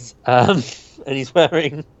appears, and he's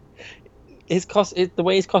wearing the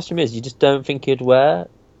way his costume is. You just don't think he'd wear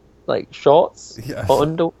like shorts Yes.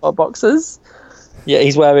 or boxers. Yeah,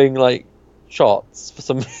 he's wearing like shorts for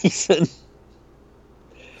some reason.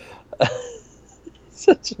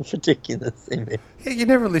 Such a ridiculous image. Yeah, you're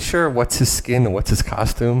never really sure what's his skin and what's his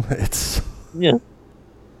costume. It's Yeah,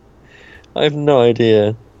 I have no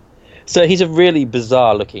idea. So he's a really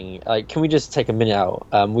bizarre looking. Like, can we just take a minute out?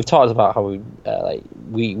 We've talked about how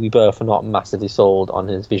we both are not massively sold on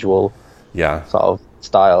his visual yeah. sort of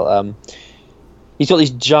style. He's got these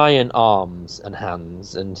giant arms and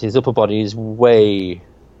hands, and his upper body is way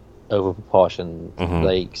over proportioned,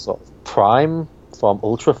 like sort of Prime from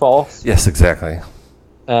Ultra Force. Yes, exactly.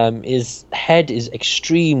 His head is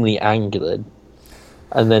extremely angular,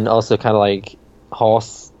 and then also kind of like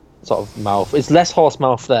horse sort of mouth. It's less horse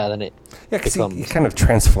mouth there than it Yeah, because becomes. he kind of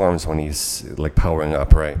transforms when he's like powering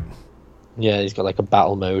up, right? Yeah, he's got like a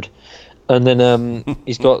battle mode, and then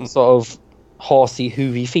he's got sort of horsey,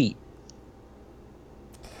 hoovy feet,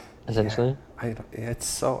 essentially. It's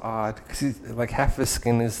so odd because like half of his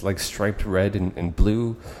skin is like striped red and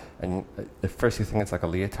blue, and at first you think it's like a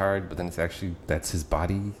leotard, but then that's his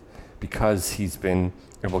body because he's been.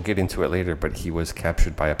 And we'll get into it later, but he was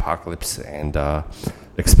captured by Apocalypse and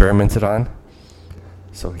experimented on.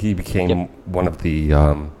 So he became one of the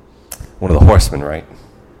horsemen, right?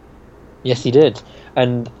 Yes, he did.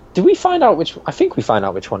 And did we find out which? I think we find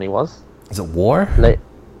out which one he was. Is it War?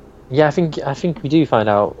 Yeah, I think we do find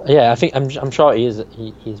out. Yeah, I'm sure he is.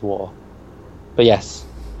 He's War. But yes,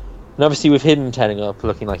 and obviously with him turning up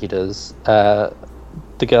looking like he does, the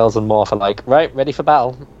girls and Morph are like, right, ready for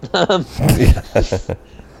battle.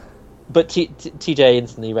 But TJ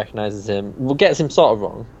instantly recognizes him. Well, gets him sort of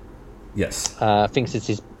wrong. Yes. Thinks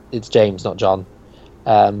it's James, not John,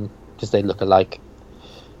 because they look alike.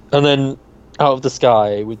 And then out of the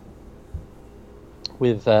sky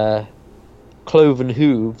with cloven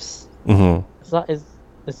hooves. Mm-hmm. So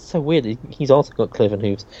it's so weird. He's also got cloven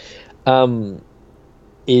hooves.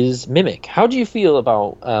 Is Mimic. How do you feel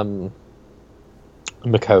about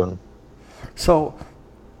McCone? So,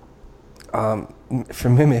 for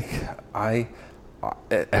Mimic,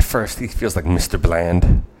 at first he feels like Mr.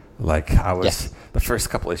 Bland. Like I was Yes. the first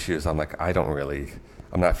couple issues, I'm like,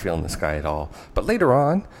 I'm not feeling this guy at all. But later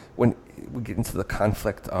on, when we get into the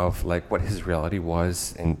conflict of like what his reality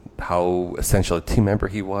was and how essential a team member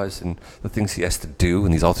he was and the things he has to do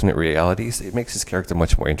in these alternate realities, it makes his character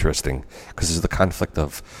much more interesting because there's the conflict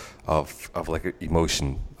of like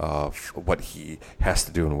emotion of what he has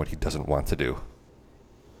to do and what he doesn't want to do.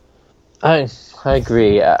 I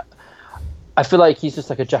agree. I feel like he's just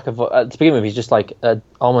like a jack of to begin with. He's just like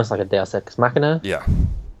almost like a Deus Ex Machina, Yeah.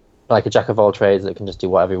 like a jack of all trades that can just do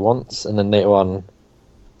whatever he wants, and then later on,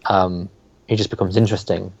 he just becomes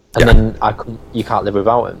interesting, and Yeah. then you can't live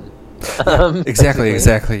without him. Exactly, basically.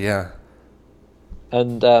 exactly, yeah.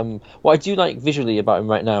 And what I do like visually about him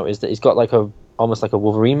right now is that he's got like almost like a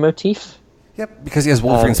Wolverine motif, Yep, because he has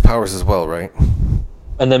Wolverine's powers as well, right?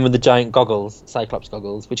 and then with the giant goggles, Cyclops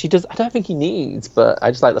goggles, which he does. I don't think he needs, but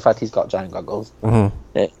I just like the fact he's got giant goggles.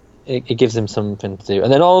 Mm-hmm. It gives him something to do,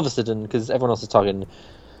 and then all of a sudden, because everyone else is talking,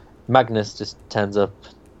 Magnus just turns up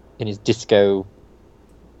in his disco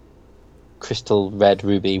crystal red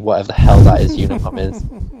ruby, whatever the hell that his uniform is.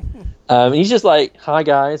 He's just like, "Hi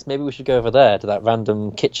guys, maybe we should go over there to that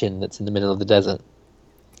random kitchen that's in the middle of the desert."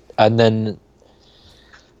 And then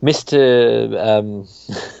Mr.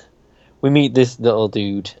 We meet this little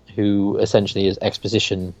dude who essentially is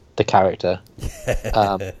Exposition, the character.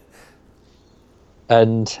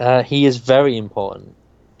 And he is very important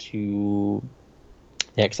to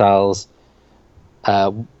the Exiles,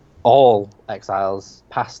 all Exiles,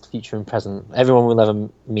 past, future, and present. Everyone we'll ever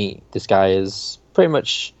meet, this guy is pretty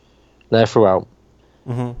much there throughout.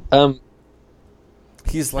 Mm-hmm.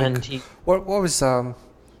 He's like, And he, what was the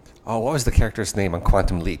character's name on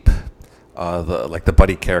Quantum Leap? The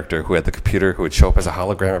buddy character who had the computer who would show up as a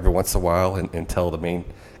hologram every once in a while and tell the main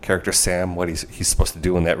character Sam what he's supposed to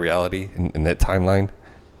do in that reality in that timeline.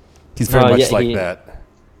 He's very much like that.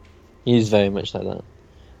 He is very much like that.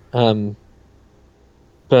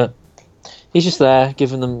 But he's just there,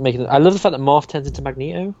 making them. I love the fact that Morph turns into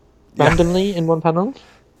Magneto randomly in one panel.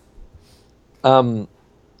 So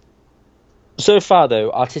far,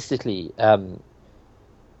 though, artistically,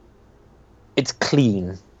 it's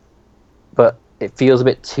clean, but it feels a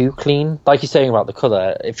bit too clean. Like you're saying about the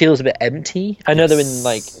color, it feels a bit empty. I know they're in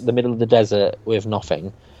like the middle of the desert with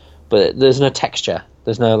nothing, but there's no texture.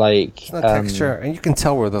 There's no like. It's not texture, and you can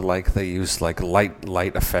tell where they use like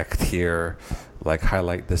light effect here, like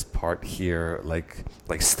highlight this part here, like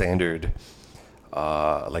standard,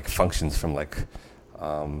 like functions from like,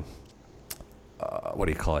 what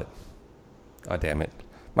do you call it? Oh, damn it.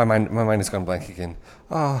 My mind has gone blank again.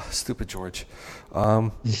 Ah, stupid George.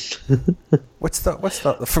 What's the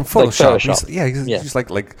from Photoshop? Like Photoshop. He's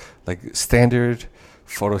like standard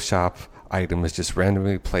Photoshop item is just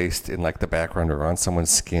randomly placed in like the background or on someone's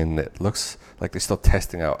skin that looks like they're still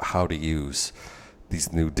testing out how to use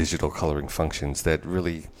these new digital coloring functions. That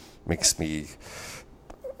really makes me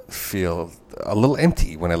feel a little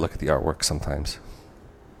empty when I look at the artwork sometimes.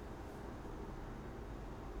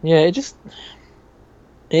 Yeah, it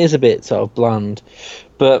is a bit sort of bland,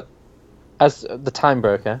 but as the Time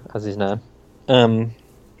Broker, as he's known,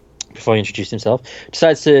 before he introduced himself,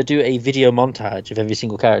 decides to do a video montage of every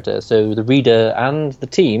single character, so the reader and the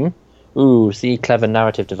team, see, clever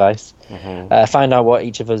narrative device, find out what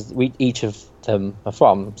each of them are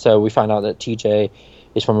from. So we find out that TJ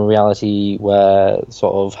is from a reality where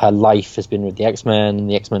sort of her life has been with the X-Men, and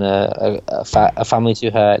the X-Men are a family to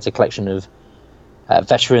her. It's a collection of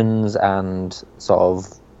veterans and sort of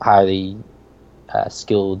highly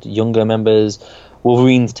skilled younger members.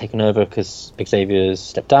 Wolverine's taken over because Xavier's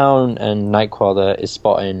stepped down, and Nightcrawler is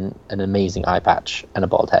spotting an amazing eye patch and a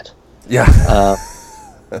bald head. Yeah.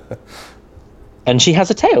 And she has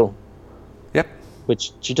a tail. Yep.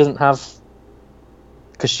 Which she doesn't have,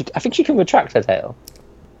 because I think she can retract her tail.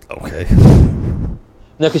 Okay.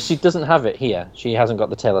 No, because she doesn't have it here. She hasn't got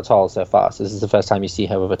the tail at all so far. So this is the first time you see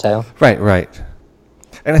her with a tail. Right.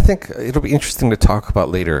 And I think it'll be interesting to talk about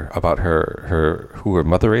later about who her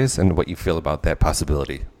mother is and what you feel about that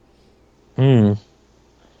possibility. I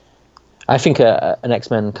think an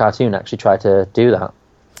X-Men cartoon actually tried to do that.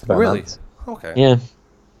 Really? Okay. Yeah.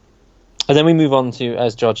 And then we move on to,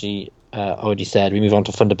 as Georgie already said, we move on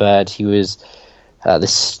to Thunderbird. He was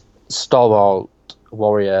this stalwart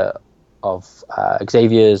warrior of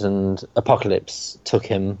Xavier's, and Apocalypse took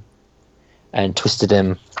him and twisted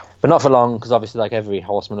him but not for long, because obviously, like every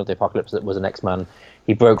Horseman of the Apocalypse that was an X-Man,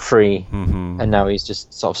 he broke free, and now he's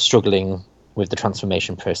just sort of struggling with the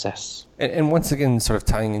transformation process. And once again, sort of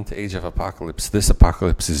tying into Age of Apocalypse, this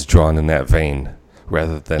Apocalypse is drawn in that vein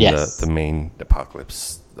rather than the main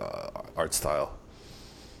Apocalypse art style.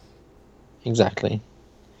 Exactly.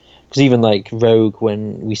 Because even like Rogue,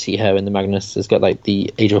 when we see her in the Magnus, has got like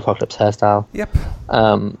the Age of Apocalypse hairstyle. Yep.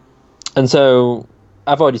 And so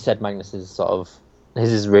I've already said Magnus is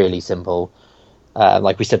his is really simple.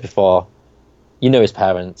 Like we said before, you know his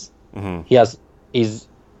parents.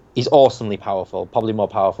 He's awesomely powerful, probably more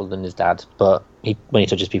powerful than his dad. But when he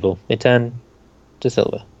touches people, they turn to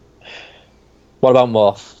silver. What about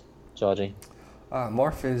Morph, Georgie?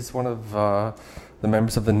 Morph is one of the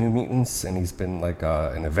members of the New Mutants, and he's been like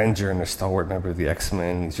an Avenger and a stalwart member of the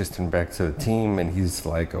X-Men. He's just turned back to the team, and he's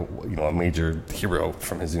like a major hero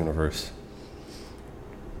from his universe.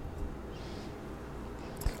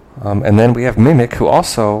 And then we have Mimic, who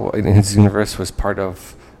also in his universe was part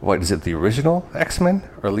of the original X-Men,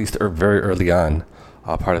 or at least very early on,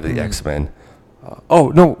 part of the X-Men.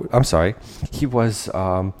 No, I'm sorry. He was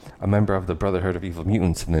a member of the Brotherhood of Evil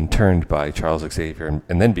Mutants, and then turned by Charles Xavier,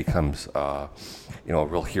 and then becomes a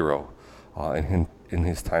real hero in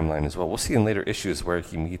his timeline as well. We'll see in later issues where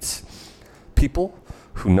he meets people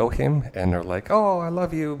who know him and are like, "Oh, I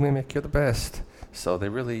love you, Mimic. You're the best." So they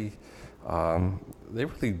really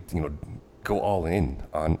go all in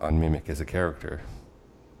on Mimic as a character.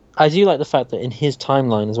 I do like the fact that in his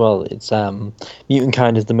timeline as well, it's mutant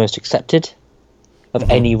kind is the most accepted of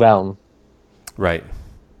any realm, right?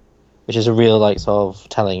 Which is a real sort of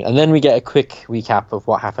telling. And then we get a quick recap of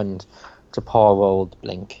what happened to poor old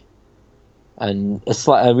Blink, and a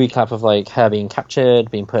recap of her being captured,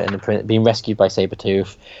 being put in being rescued by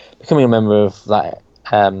Sabretooth, becoming a member of that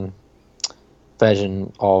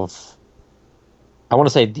version of, I want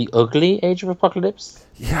to say, the ugly Age of Apocalypse.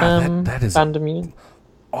 Yeah, that is Band of Mutant.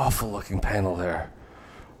 Awful looking panel there.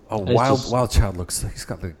 Wild Child he's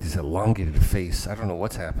got this elongated face. I don't know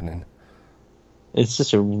what's happening. It's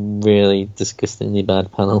just a really disgustingly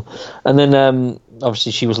bad panel. And then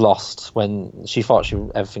obviously she was lost when she thought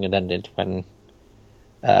everything had ended when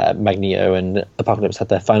Magneto and Apocalypse had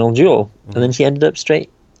their final duel. And then she ended up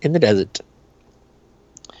straight in the desert.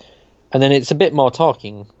 And then it's a bit more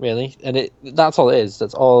talking, really. And that's all it is.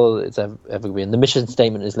 That's all it's ever been. The mission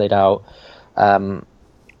statement is laid out.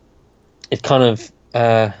 It's kind of...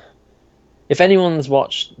 if anyone's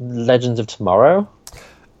watched Legends of Tomorrow...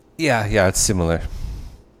 Yeah, it's similar.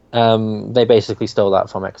 They basically stole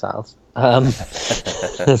that from Exiles,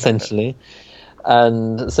 essentially.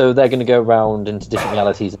 And so they're going to go around into different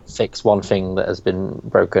realities and fix one thing that has been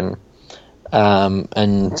broken.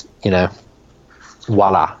 And,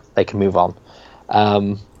 voila, they can move on.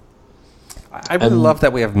 I really love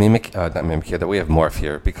that we have not Mimic here, that we have Morph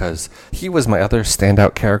here, because he was my other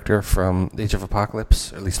standout character from Age of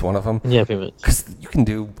Apocalypse, or at least one of them. Yeah, pretty much. Because you can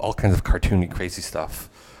do all kinds of cartoony, crazy stuff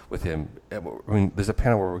with him. I mean, there's a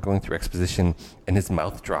panel where we're going through exposition, and his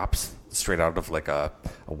mouth drops straight out of a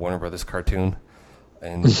Warner Brothers cartoon,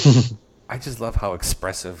 and I just love how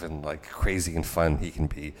expressive and crazy and fun he can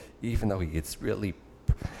be, even though he's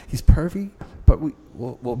pervy. But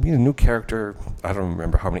we'll meet a new character. I don't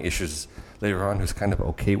remember how many issues later on who's kind of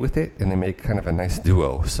okay with it, and they make kind of a nice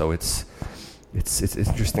duo. So it's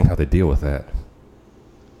interesting how they deal with that.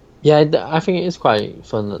 Yeah, I think it is quite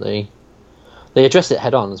fun that they address it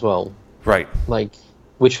head on as well. Right.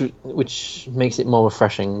 Which makes it more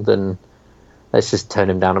refreshing than let's just turn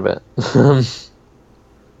him down a bit.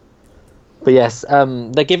 But yes,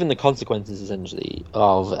 they're given the consequences essentially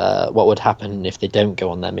of what would happen if they don't go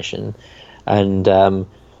on their mission, and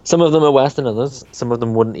some of them are worse than others. Some of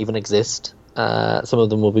them wouldn't even exist. Some of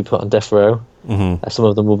them will be put on death row. Mm-hmm. Some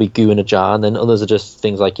of them will be goo in a jar, and then others are just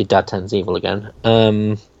things like your dad turns evil again,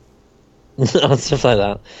 stuff like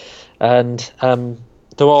that. And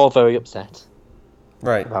they're all very upset,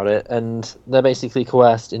 right, about it, and they're basically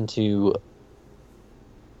coerced into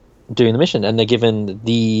doing the mission, and they're given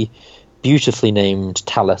the beautifully named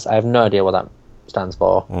Talus. I have no idea what that stands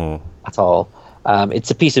for at all. It's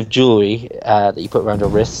a piece of jewelry that you put around your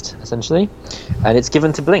wrist, essentially, and it's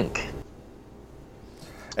given to Blink,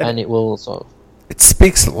 and it will sort of... It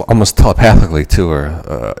speaks almost telepathically to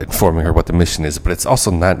her, informing her what the mission is, but it's also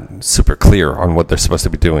not super clear on what they're supposed to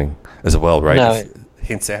be doing as well, right? No, it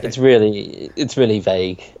hints at it's really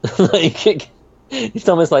vague. It's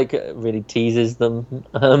almost really teases them.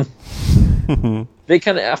 They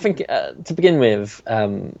kind of, I think, to begin with,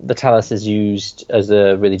 the Talus is used as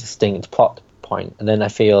a really distinct plot point, and then I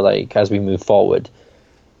feel as we move forward,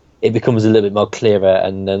 it becomes a little bit more clearer,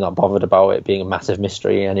 and they're not bothered about it being a massive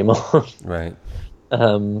mystery anymore. Right.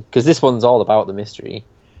 Because this one's all about the mystery.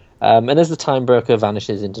 And as the Time Broker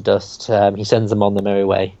vanishes into dust, he sends them on their merry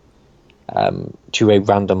way to a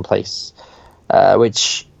random place,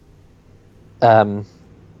 which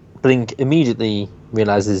Blink immediately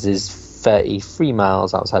realizes is 33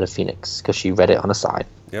 miles outside of Phoenix, because she read it on a sign.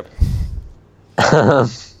 Yep.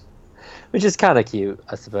 Which is kind of cute,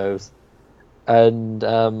 I suppose. And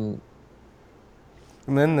then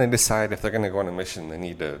they decide if they're going to go on a mission, they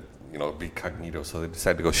need to, be cognito. So they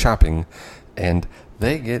decide to go shopping, and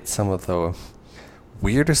they get some of the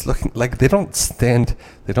weirdest looking. Like they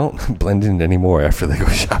don't blend in anymore after they go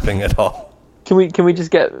shopping at all. Can we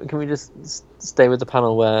just stay with the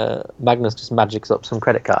panel where Magnus just magics up some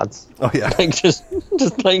credit cards? Oh yeah, like just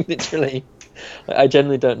like literally. I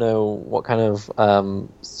generally don't know what kind of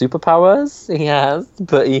superpowers he has,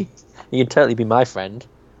 but he can totally be my friend.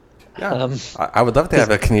 Yeah, I would love to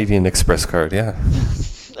have a Canadian Express card. Yeah,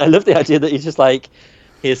 I love the idea that he's just like,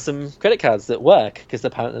 here's some credit cards that work because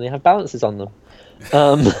apparently they have balances on them.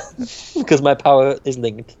 Because my power is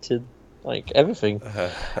linked to like everything.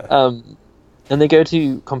 And they go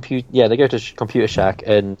to Computer Shack,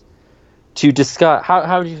 and to discuss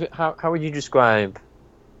how would you describe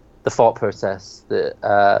the thought process that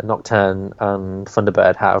Nocturne and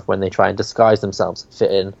Thunderbird have when they try and disguise themselves and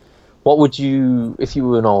fit in? What would you, if you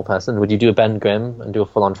were a normal person, would you do a Ben Grimm and do a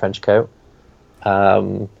full-on trench coat?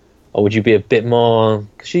 Or would you be a bit more,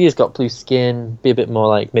 because she has got blue skin, be a bit more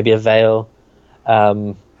like maybe a veil?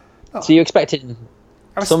 So you're expecting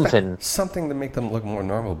something to make them look more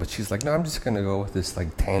normal, but she's like, no, I'm just going to go with this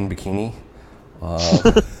like tan bikini.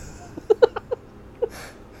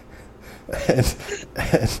 And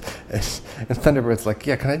Thunderbird's like,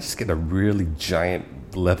 yeah, can I just get a really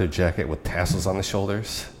giant leather jacket with tassels on the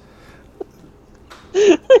shoulders?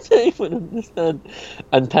 I don't even understand.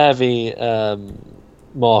 And Pervy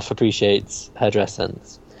Morph appreciates her dress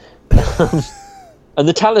sense. And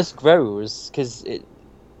the talus grows because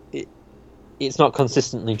it's not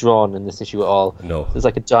consistently drawn in this issue at all. No. There's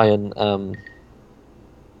like a giant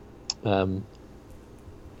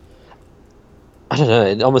I don't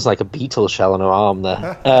know, almost like a beetle shell on her arm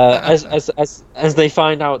there. As they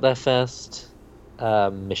find out their first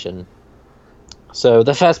mission. So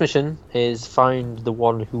their first mission is find the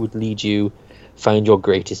one who would lead you, find your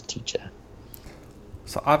greatest teacher.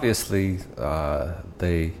 So obviously,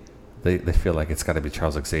 they feel like it's got to be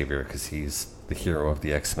Charles Xavier because he's the hero of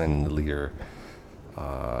the X-Men, the leader,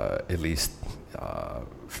 at least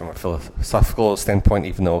from a philosophical standpoint,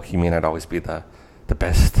 even though he may not always be the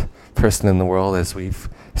best person in the world, as we've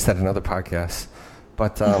said in other podcasts.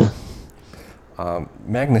 But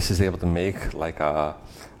Magnus is able to make like a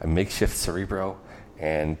makeshift Cerebro,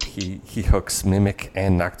 and he hooks Mimic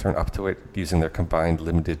and Nocturne up to it using their combined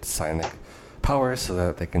limited psionic powers so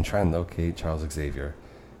that they can try and locate Charles Xavier.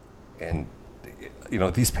 And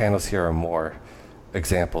these panels here are more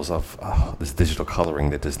examples of this digital coloring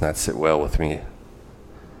that does not sit well with me.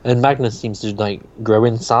 And Magnus seems to like grow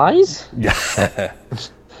in size. Yeah.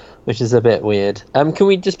 Which is a bit weird. Can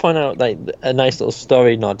we just point out like a nice little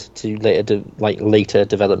story nod to later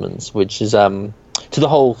developments, which is to the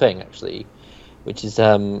whole thing actually, which is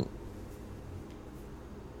in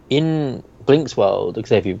Blink's world,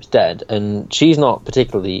 Xavier was dead, and she's not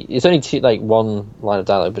particularly. It's only one line of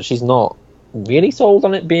dialogue, but she's not really sold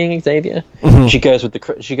on it being Xavier. Mm-hmm. She goes with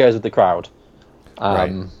the crowd.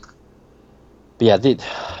 Right. But yeah,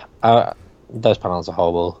 those panels are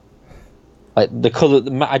horrible. Like the color,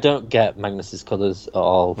 I don't get Magnus's colors at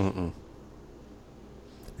all. Mm-mm.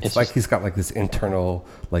 It's like he's got like this internal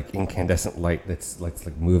like incandescent light that's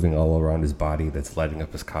like moving all around his body that's lighting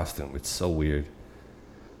up his costume. It's so weird.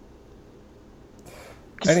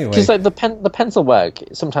 Anyway, because like the pencil work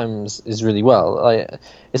sometimes is really well. Like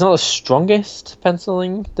it's not the strongest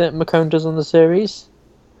penciling that McCone does on the series.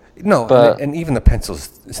 No, but and even the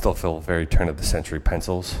pencils still feel very turn of the century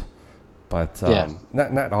pencils, but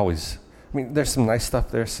not always. I mean, there's some nice stuff.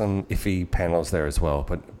 There's some iffy panels there as well,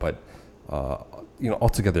 but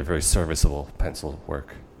altogether very serviceable pencil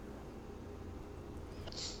work.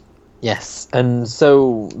 Yes, and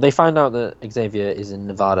so they find out that Xavier is in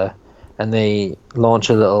Nevada, and they launch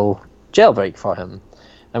a little jailbreak for him.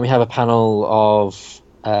 And we have a panel of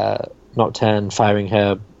Nocturne firing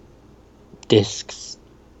her discs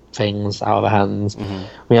things out of her hands. Mm-hmm.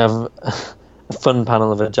 We have a fun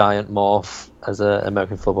panel of a giant morph as an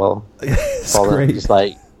American football great. Just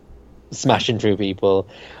like smashing through people.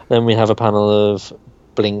 Then we have a panel of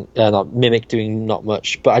Mimic doing not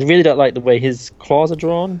much, but I really don't like the way his claws are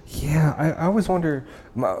drawn. Yeah, I always wonder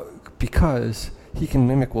because he can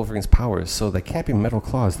mimic Wolverine's powers, so they can't be metal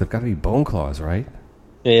claws. They've got to be bone claws, right?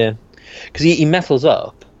 Yeah, because he metals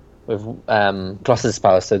up with Colossus'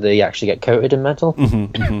 powers, so they actually get coated in metal.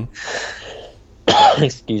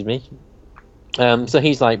 Excuse me. So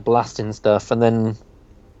he's like blasting stuff, and then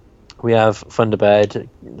we have Thunderbird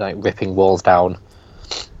like ripping walls down,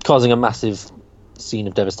 causing a massive scene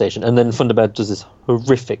of devastation. And then Thunderbird does this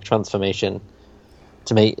horrific transformation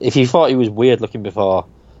to make. If you thought he was weird looking before,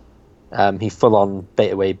 he full on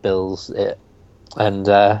Beta Wave bills it and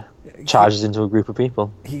charges into a group of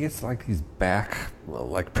people. He gets like these back,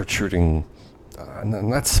 like protruding,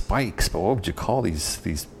 not spikes, but what would you call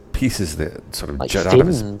these pieces that sort of Like jut fins. out of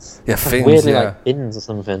his... Yeah, fins, Weirdly yeah. like fins or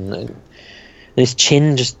something. And his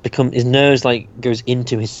chin just his nose like goes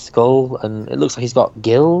into his skull, and it looks like he's got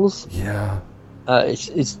gills. Yeah.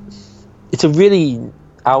 It's a really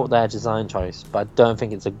out there design choice, but I don't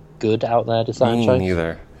think it's a good out there design Me choice.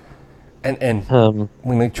 neither. And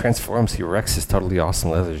when he transforms, he wrecks his totally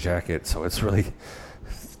awesome leather jacket, so it's really...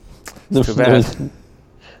 It's too bad.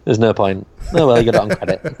 There's no point. Oh well, you got it on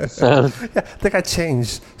credit. So, Yeah, they got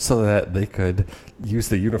changed so that they could use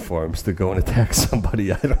the uniforms to go and attack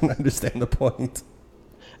somebody. I don't understand the point.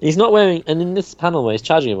 he's not wearing, and in this panel where he's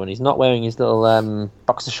charging everyone, he's not wearing his little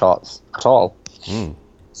boxer shorts at all.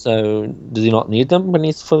 So does he not need them when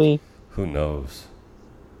he's fully... Who knows?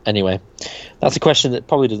 Anyway, that's a question that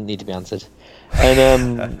probably doesn't need to be answered.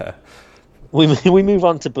 And we move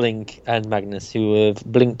on to Blink and Magnus, who have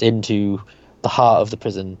blinked into the heart of the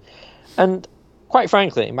prison. And quite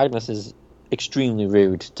frankly, Magnus is extremely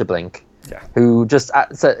rude to Blink. Yeah. Who just...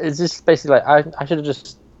 So it's just basically like, I should have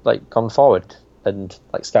just like gone forward and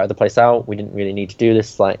like scouted the place out. We didn't really need to do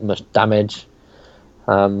this, like much damage.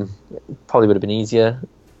 Probably would have been easier.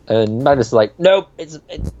 And Magnus is like, nope, it's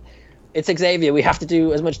Xavier. We have to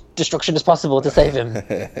do as much destruction as possible to save him,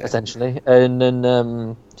 essentially. And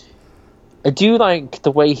then I do like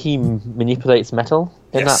the way he manipulates metal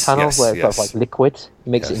in that panel, where it's sort of like liquid. He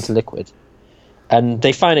makes it into liquid. And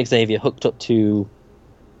they find Xavier hooked up to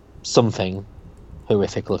something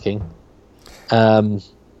horrific looking. And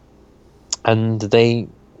they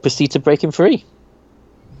proceed to break him free.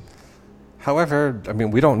 However, I mean,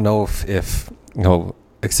 we don't know if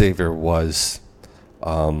Xavier was,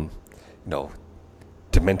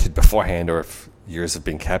 demented beforehand, or if years of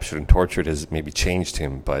being captured and tortured has maybe changed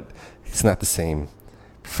him. But he's not the same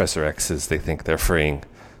Professor X as they think they're freeing.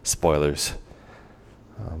 Spoilers.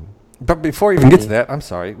 But before we even get to that, I'm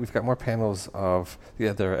sorry, we've got more panels of the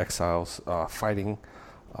other exiles fighting,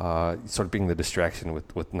 sort of being the distraction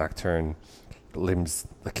with Nocturne, limbs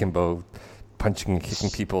akimbo, punching and kicking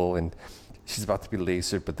people, and she's about to be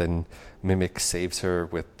lasered, but then Mimic saves her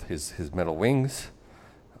with his metal wings,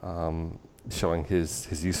 showing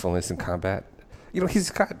his usefulness in combat. He's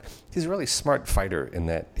a really smart fighter in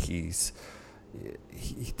that he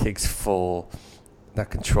takes full, not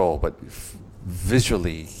control, but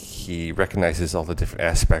visually he recognizes all the different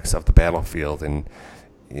aspects of the battlefield and,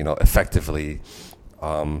 effectively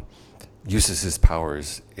uses his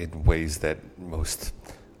powers in ways that most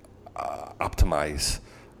optimize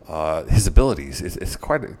his abilities. It's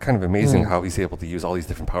kind of amazing how he's able to use all these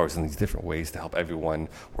different powers in these different ways to help everyone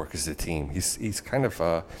work as a team. He's kind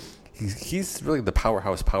of he's really the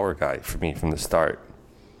powerhouse power guy for me from the start.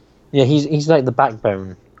 Yeah, he's like the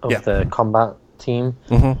backbone of the combat team.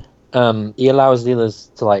 Mm-hmm. He allows the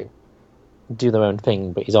others to like do their own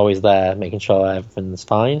thing, but he's always there making sure everything's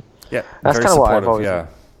fine. Yeah, that's very kind of what I've supportive,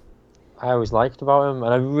 I always liked about him,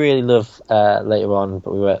 and I really love later on,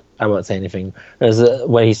 but I won't say anything. There's a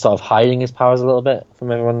way he's sort of hiding his powers a little bit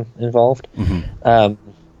from everyone involved. Mm-hmm.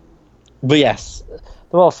 But yes,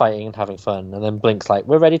 they're all fighting and having fun, and then Blink's like,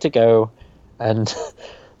 "We're ready to go," and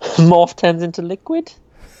Morph turns into liquid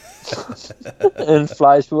and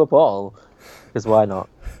flies through a portal. Because why not?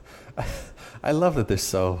 I love that they're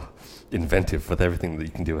so inventive with everything that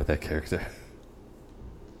you can do with that character.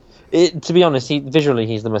 To be honest, visually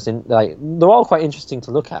he's the most they're all quite interesting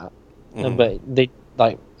to look at, but they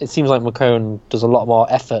it seems like McCone does a lot more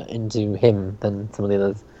effort into him than some of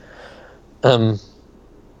the others.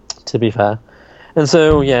 To be fair, and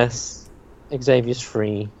so yes, Xavier's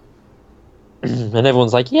free, and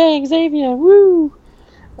everyone's like, "Yay, Xavier! Woo!"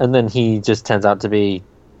 And then he just turns out to be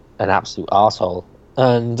an absolute arsehole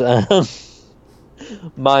and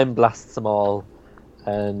mind blasts them all,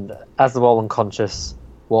 and as they're all unconscious,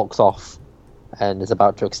 walks off and is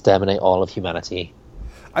about to exterminate all of humanity.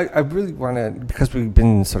 I really want to, because we've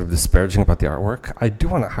been sort of disparaging about the artwork, I do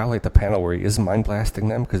want to highlight the panel where he is mind blasting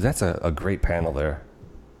them, because that's a great panel there.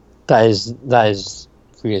 That is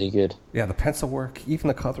really good. Yeah, the pencil work, even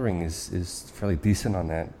the coloring is fairly decent on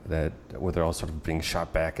that where they're all sort of being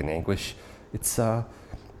shot back in anguish. It's I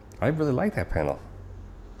really like that panel.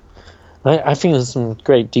 I think there's some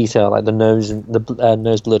great detail, like the nose and the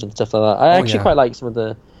nose blood and stuff like that. I actually quite like some of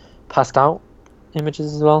the passed out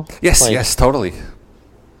images as well. Yes, like, yes, totally.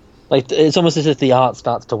 Like it's almost as if the art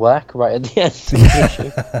starts to work right at the end of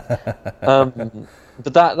the issue.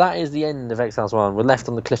 But that is the end of Exiles 1. We're left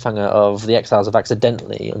on the cliffhanger of the Exiles have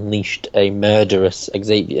accidentally unleashed a murderous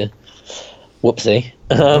Xavier. Whoopsie.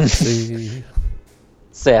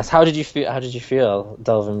 So yes, how did you feel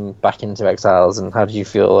delving back into Exiles, and how did you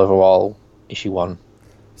feel overall issue 1?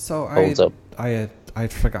 So holds up?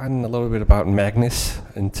 I'd forgotten a little bit about Magnus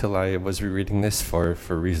until I was rereading this for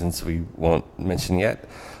reasons we won't mention yet.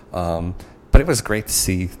 But it was great to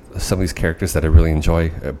see some of these characters that I really enjoy.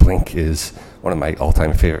 Blink is one of my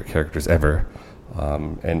all-time favorite characters ever,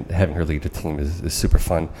 and having her lead a team is super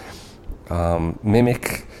fun.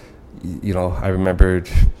 Mimic, I remembered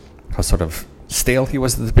how sort of stale he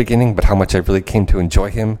was at the beginning, but how much I really came to enjoy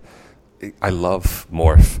him. I love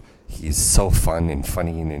Morph. He's so fun and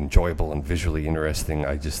funny and enjoyable and visually interesting.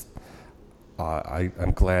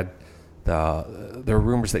 I'm glad. There are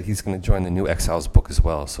rumors that he's going to join the new Exiles book as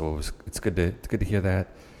well, so it's good to hear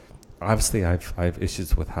that. Obviously, I have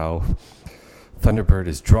issues with how Thunderbird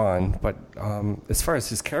is drawn, but as far as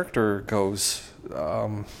his character goes,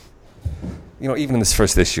 even in this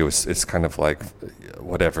first issue, it's kind of like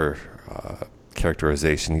whatever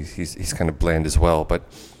characterization. He's kind of bland as well, but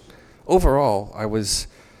overall, I was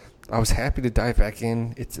happy to dive back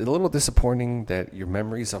in. It's a little disappointing that your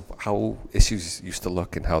memories of how issues used to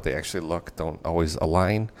look and how they actually look don't always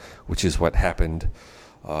align, which is what happened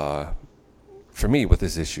for me with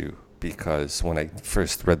this issue. Because when I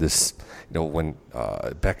first read this, when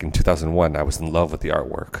back in 2001, I was in love with the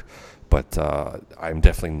artwork, but I'm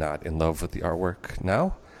definitely not in love with the artwork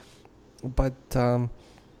now. But I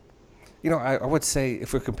would say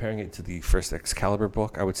if we're comparing it to the first Excalibur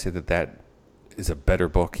book, I would say that is a better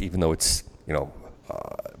book, even though it's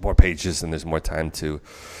more pages and there's more time to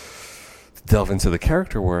delve into the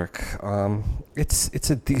character work. It's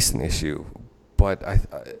a decent issue, but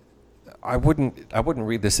I wouldn't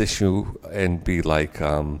read this issue and be like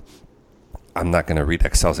I'm not going to read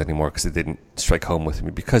Exiles anymore because it didn't strike home with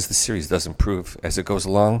me, because the series does improve as it goes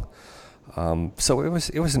along. So it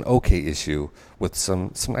was an okay issue with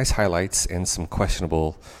some nice highlights and some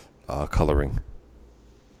questionable coloring.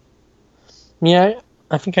 Yeah,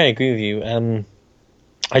 I think I agree with you.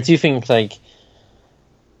 I do think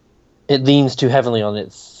it leans too heavily on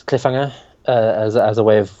its cliffhanger as a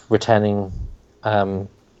way of returning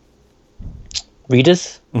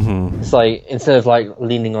readers. Mm-hmm. It's like, instead of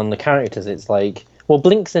leaning on the characters, it's like, well,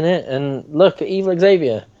 Blink's in it, and look at Evil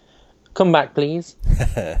Xavier, come back please,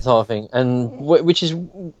 sort of thing. And which is,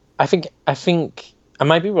 I think I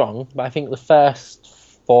might be wrong, but I think the first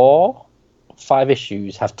 4-5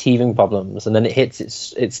 issues have teething problems, and then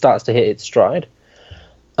it starts to hit its stride.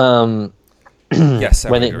 Yes,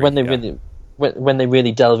 when they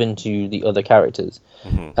really delve into the other characters.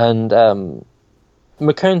 Mm-hmm. And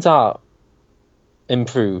McKeown's art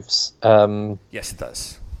improves. Yes, it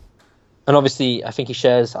does. And obviously, I think he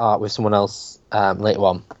shares art with someone else later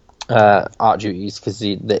on, art duties, because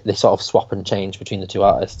they sort of swap and change between the two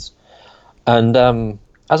artists. And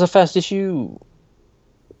as a first issue,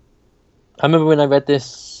 I remember when I read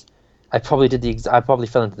this, I probably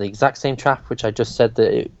fell into the exact same trap which I just said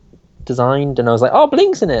that it designed, and I was like, oh,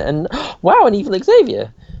 Blink's in it, and wow, an Evil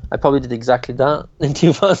Xavier. I probably did exactly that in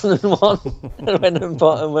 2001 and went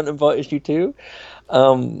and bought issue 2.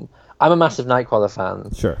 I'm a massive Nightcrawler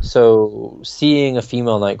fan. Sure. So seeing a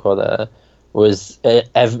female Nightcrawler was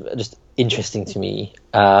just interesting to me.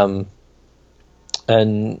 And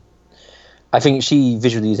I think she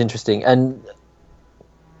visually is interesting. And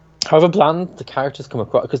however bland the characters come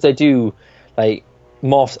across, because they do,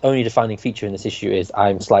 Morph's only defining feature in this issue is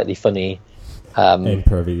I'm slightly funny. And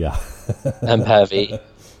pervy, yeah. And pervy.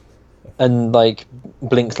 And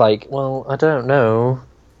Blink's well, I don't know.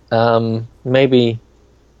 Maybe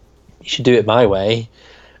you should do it my way.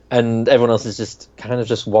 And everyone else is just kind of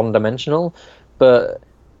just one-dimensional. But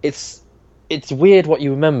it's weird what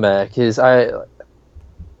you remember, because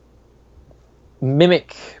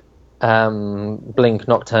Mimic, Blink,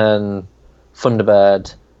 Nocturne,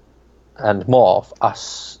 Thunderbird, and Morph,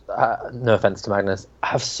 no offense to Magnus,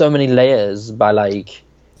 have so many layers by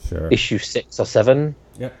sure. issue 6 or 7.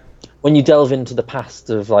 Yep. When you delve into the past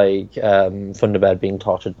of Thunderbird being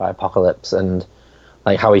tortured by Apocalypse, and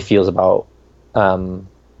how he feels about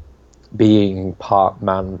being part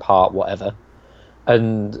man, part whatever,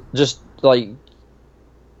 and just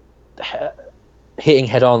hitting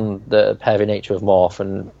head on the pervy nature of Morph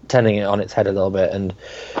and turning it on its head a little bit, and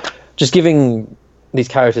just giving these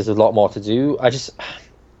characters a lot more to do.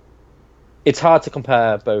 It's hard to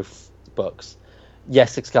compare both books.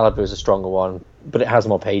 Yes, Excalibur is a stronger one, but it has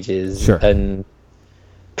more pages. Sure. And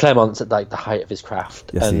Claremont's at like the height of his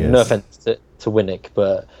craft. Yes, he and no is. offense to Winnick,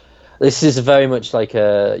 but this is very much like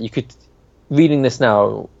reading this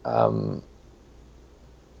now,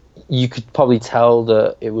 you could probably tell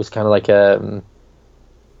that it was kind of like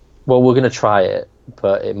well, we're going to try it,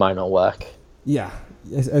 but it might not work. Yeah,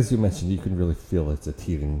 as you mentioned, you can really feel it's a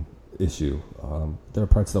teething issue. There are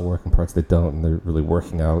parts that work and parts that don't, and they're really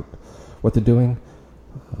working out what they're doing.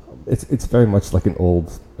 It's very much like an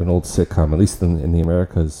old sitcom, at least in the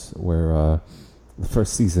Americas, where the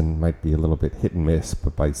first season might be a little bit hit and miss,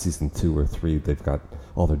 but by season 2 or 3, they've got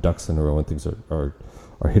all their ducks in a row and things are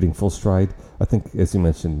hitting full stride. I think, as you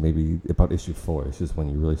mentioned, maybe about issue 4 is just when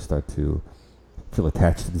you really start to feel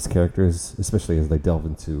attached to these characters, especially as they delve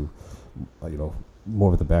into,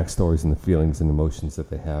 more of the backstories and the feelings and emotions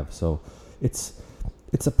that they have. So it's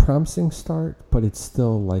a promising start, but it's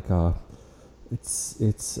still like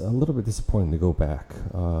it's a little bit disappointing to go back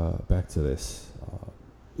to this,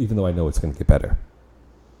 even though I know it's going to get better.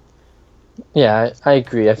 Yeah, I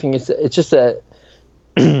agree. I think it's just that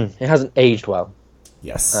it hasn't aged well.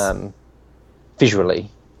 Yes. Visually,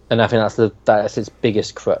 and I think that's its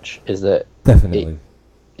biggest crutch, is that Definitely.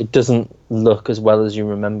 It doesn't look as well as you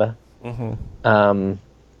remember. Mm-hmm. I mean,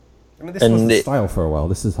 this was the style for a while.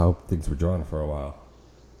 This is how things were drawn for a while.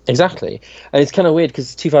 Exactly, and it's kind of weird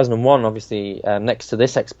because 2001, obviously, next to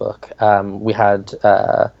this X book, we had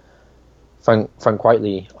Frank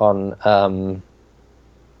Whiteley on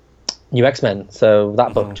New X-Men, so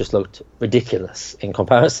that book just looked ridiculous in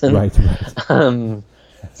comparison. Right.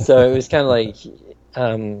 So it was kind of like,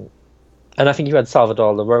 and I think you had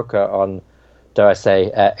Salvador Larroca on, dare I say,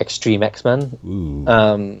 Extreme X-Men.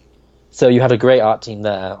 Ooh. So you had a great art team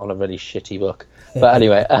there on a really shitty book. But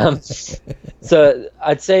anyway, so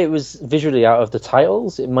I'd say it was visually, out of the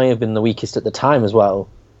titles, it may have been the weakest at the time as well.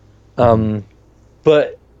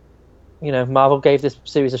 But, Marvel gave this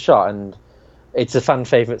series a shot, and it's a fan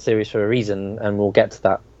favorite series for a reason, and we'll get to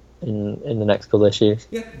that in the next couple of issues.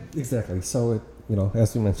 Yeah, exactly. So,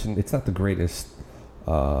 as we mentioned, it's not the greatest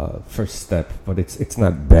first step, but it's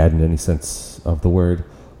not bad in any sense of the word.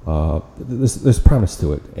 There's promise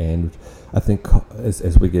to it, and I think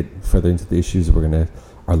as we get further into the issues,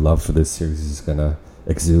 our love for this series is gonna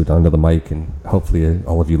exude onto the mic, and hopefully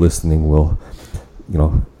all of you listening will,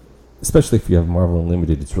 especially if you have Marvel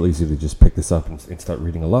Unlimited, it's really easy to just pick this up and start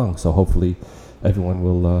reading along. So hopefully everyone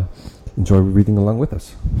will enjoy reading along with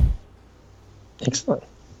us. Excellent.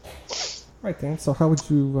 Right, Dan. So how would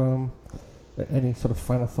you? Any sort of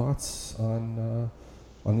final thoughts on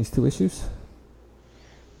these 2 issues?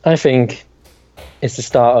 I think it's the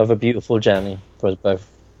start of a beautiful journey for us both.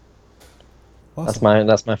 Awesome.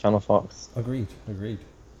 That's my final thoughts. Agreed.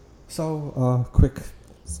 So, quick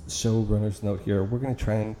showrunner's note here. We're going to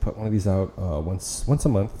try and put one of these out once a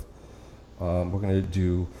month. We're going to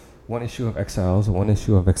do 1 issue of Exiles and 1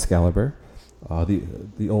 issue of Excalibur,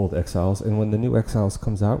 the old Exiles. And when the new Exiles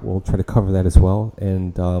comes out, we'll try to cover that as well.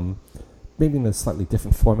 And maybe in a slightly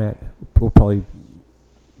different format. We'll probably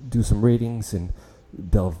do some ratings and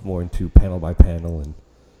delve more into panel by panel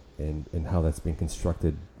and how that's being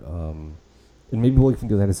constructed. And maybe we'll even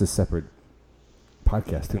do that as a separate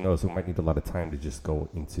podcast. Who knows? We might need a lot of time to just go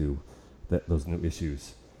into those new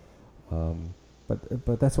issues.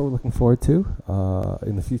 But that's what we're looking forward to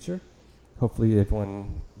in the future. Hopefully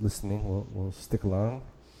everyone listening will stick along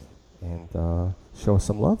and show us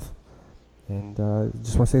some love. And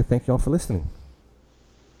just want to say thank you all for listening.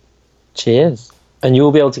 Cheers. And you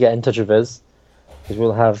will be able to get in touch with us, because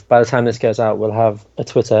we'll have, by the time this goes out, we'll have a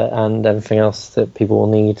Twitter and everything else that people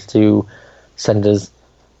will need to send us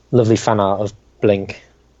lovely fan art of Blink,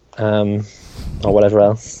 or whatever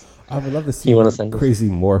else. I would love to see crazy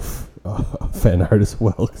Morph fan art as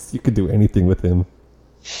well, because you could do anything with him.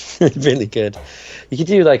 Really good. You could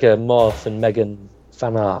do like a Morph and Megan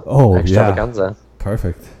fan art extravaganza. Yeah.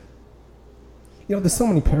 Perfect. There's so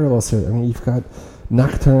many parallels here. I mean, you've got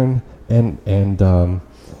Nocturne and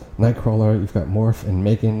Nightcrawler. You've got Morph and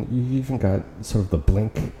Megan. You've even got sort of the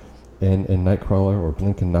Blink and Nightcrawler, or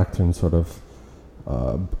Blink and Nocturne sort of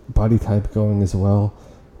body type going as well.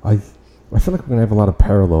 I feel like we're gonna have a lot of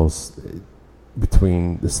parallels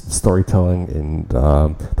between the storytelling and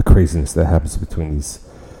the craziness that happens between these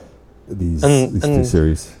 2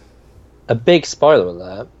 series. A big spoiler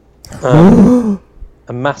alert.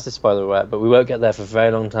 A massive spoiler alert, but we won't get there for a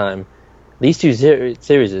very long time. These 2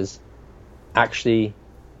 series actually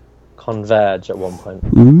converge at one point.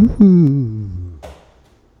 Ooh.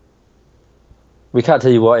 We can't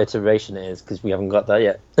tell you what iteration it is because we haven't got that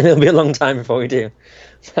yet. It'll be a long time before we do.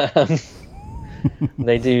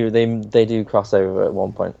 They do cross over at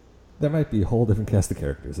one point. There might be a whole different cast of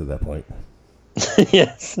characters at that point.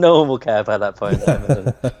 Yes, no one will care by that point.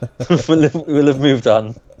 We'll have moved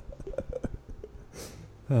on.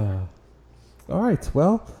 All right.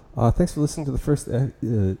 Well, thanks for listening to the first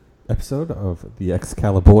episode of the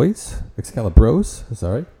Excalibros.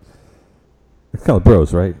 Sorry,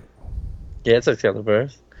 Excalibros, right? Yeah, it's Excalibur.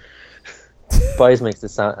 Boys makes it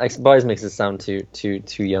sound too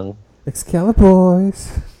young. Excaliboys.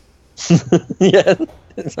 Yeah,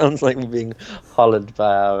 it sounds like we're being hollered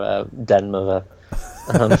by our den mother.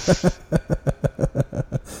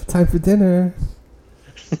 Time for dinner.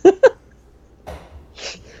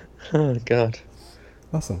 Oh God.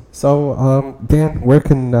 Awesome. So, Dan, where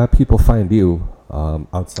can people find you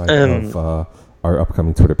outside of our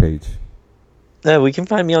upcoming Twitter page? We can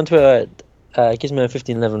find me on Twitter at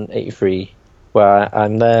Gizmo151183, where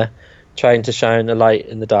I'm there trying to shine a light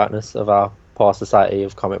in the darkness of our poor society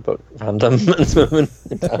of comic book fandom at this moment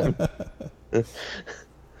in time.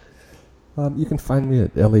 You can find me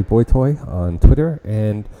at LA Boy Toy on Twitter,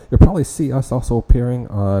 and you'll probably see us also appearing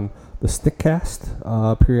on the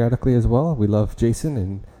Stickcast periodically as well. We love Jason,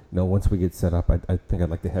 and once we get set up, I think I'd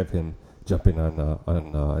like to have him jump in on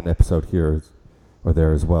an episode here or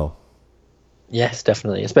there as well. Yes,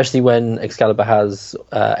 definitely, especially when Excalibur has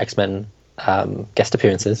X-Men guest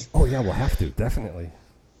appearances. Oh yeah, we'll have to, definitely.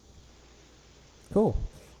 Cool.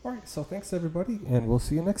 All right, so thanks everybody, and we'll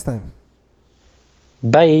see you next time.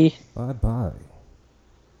 Bye. Bye-bye.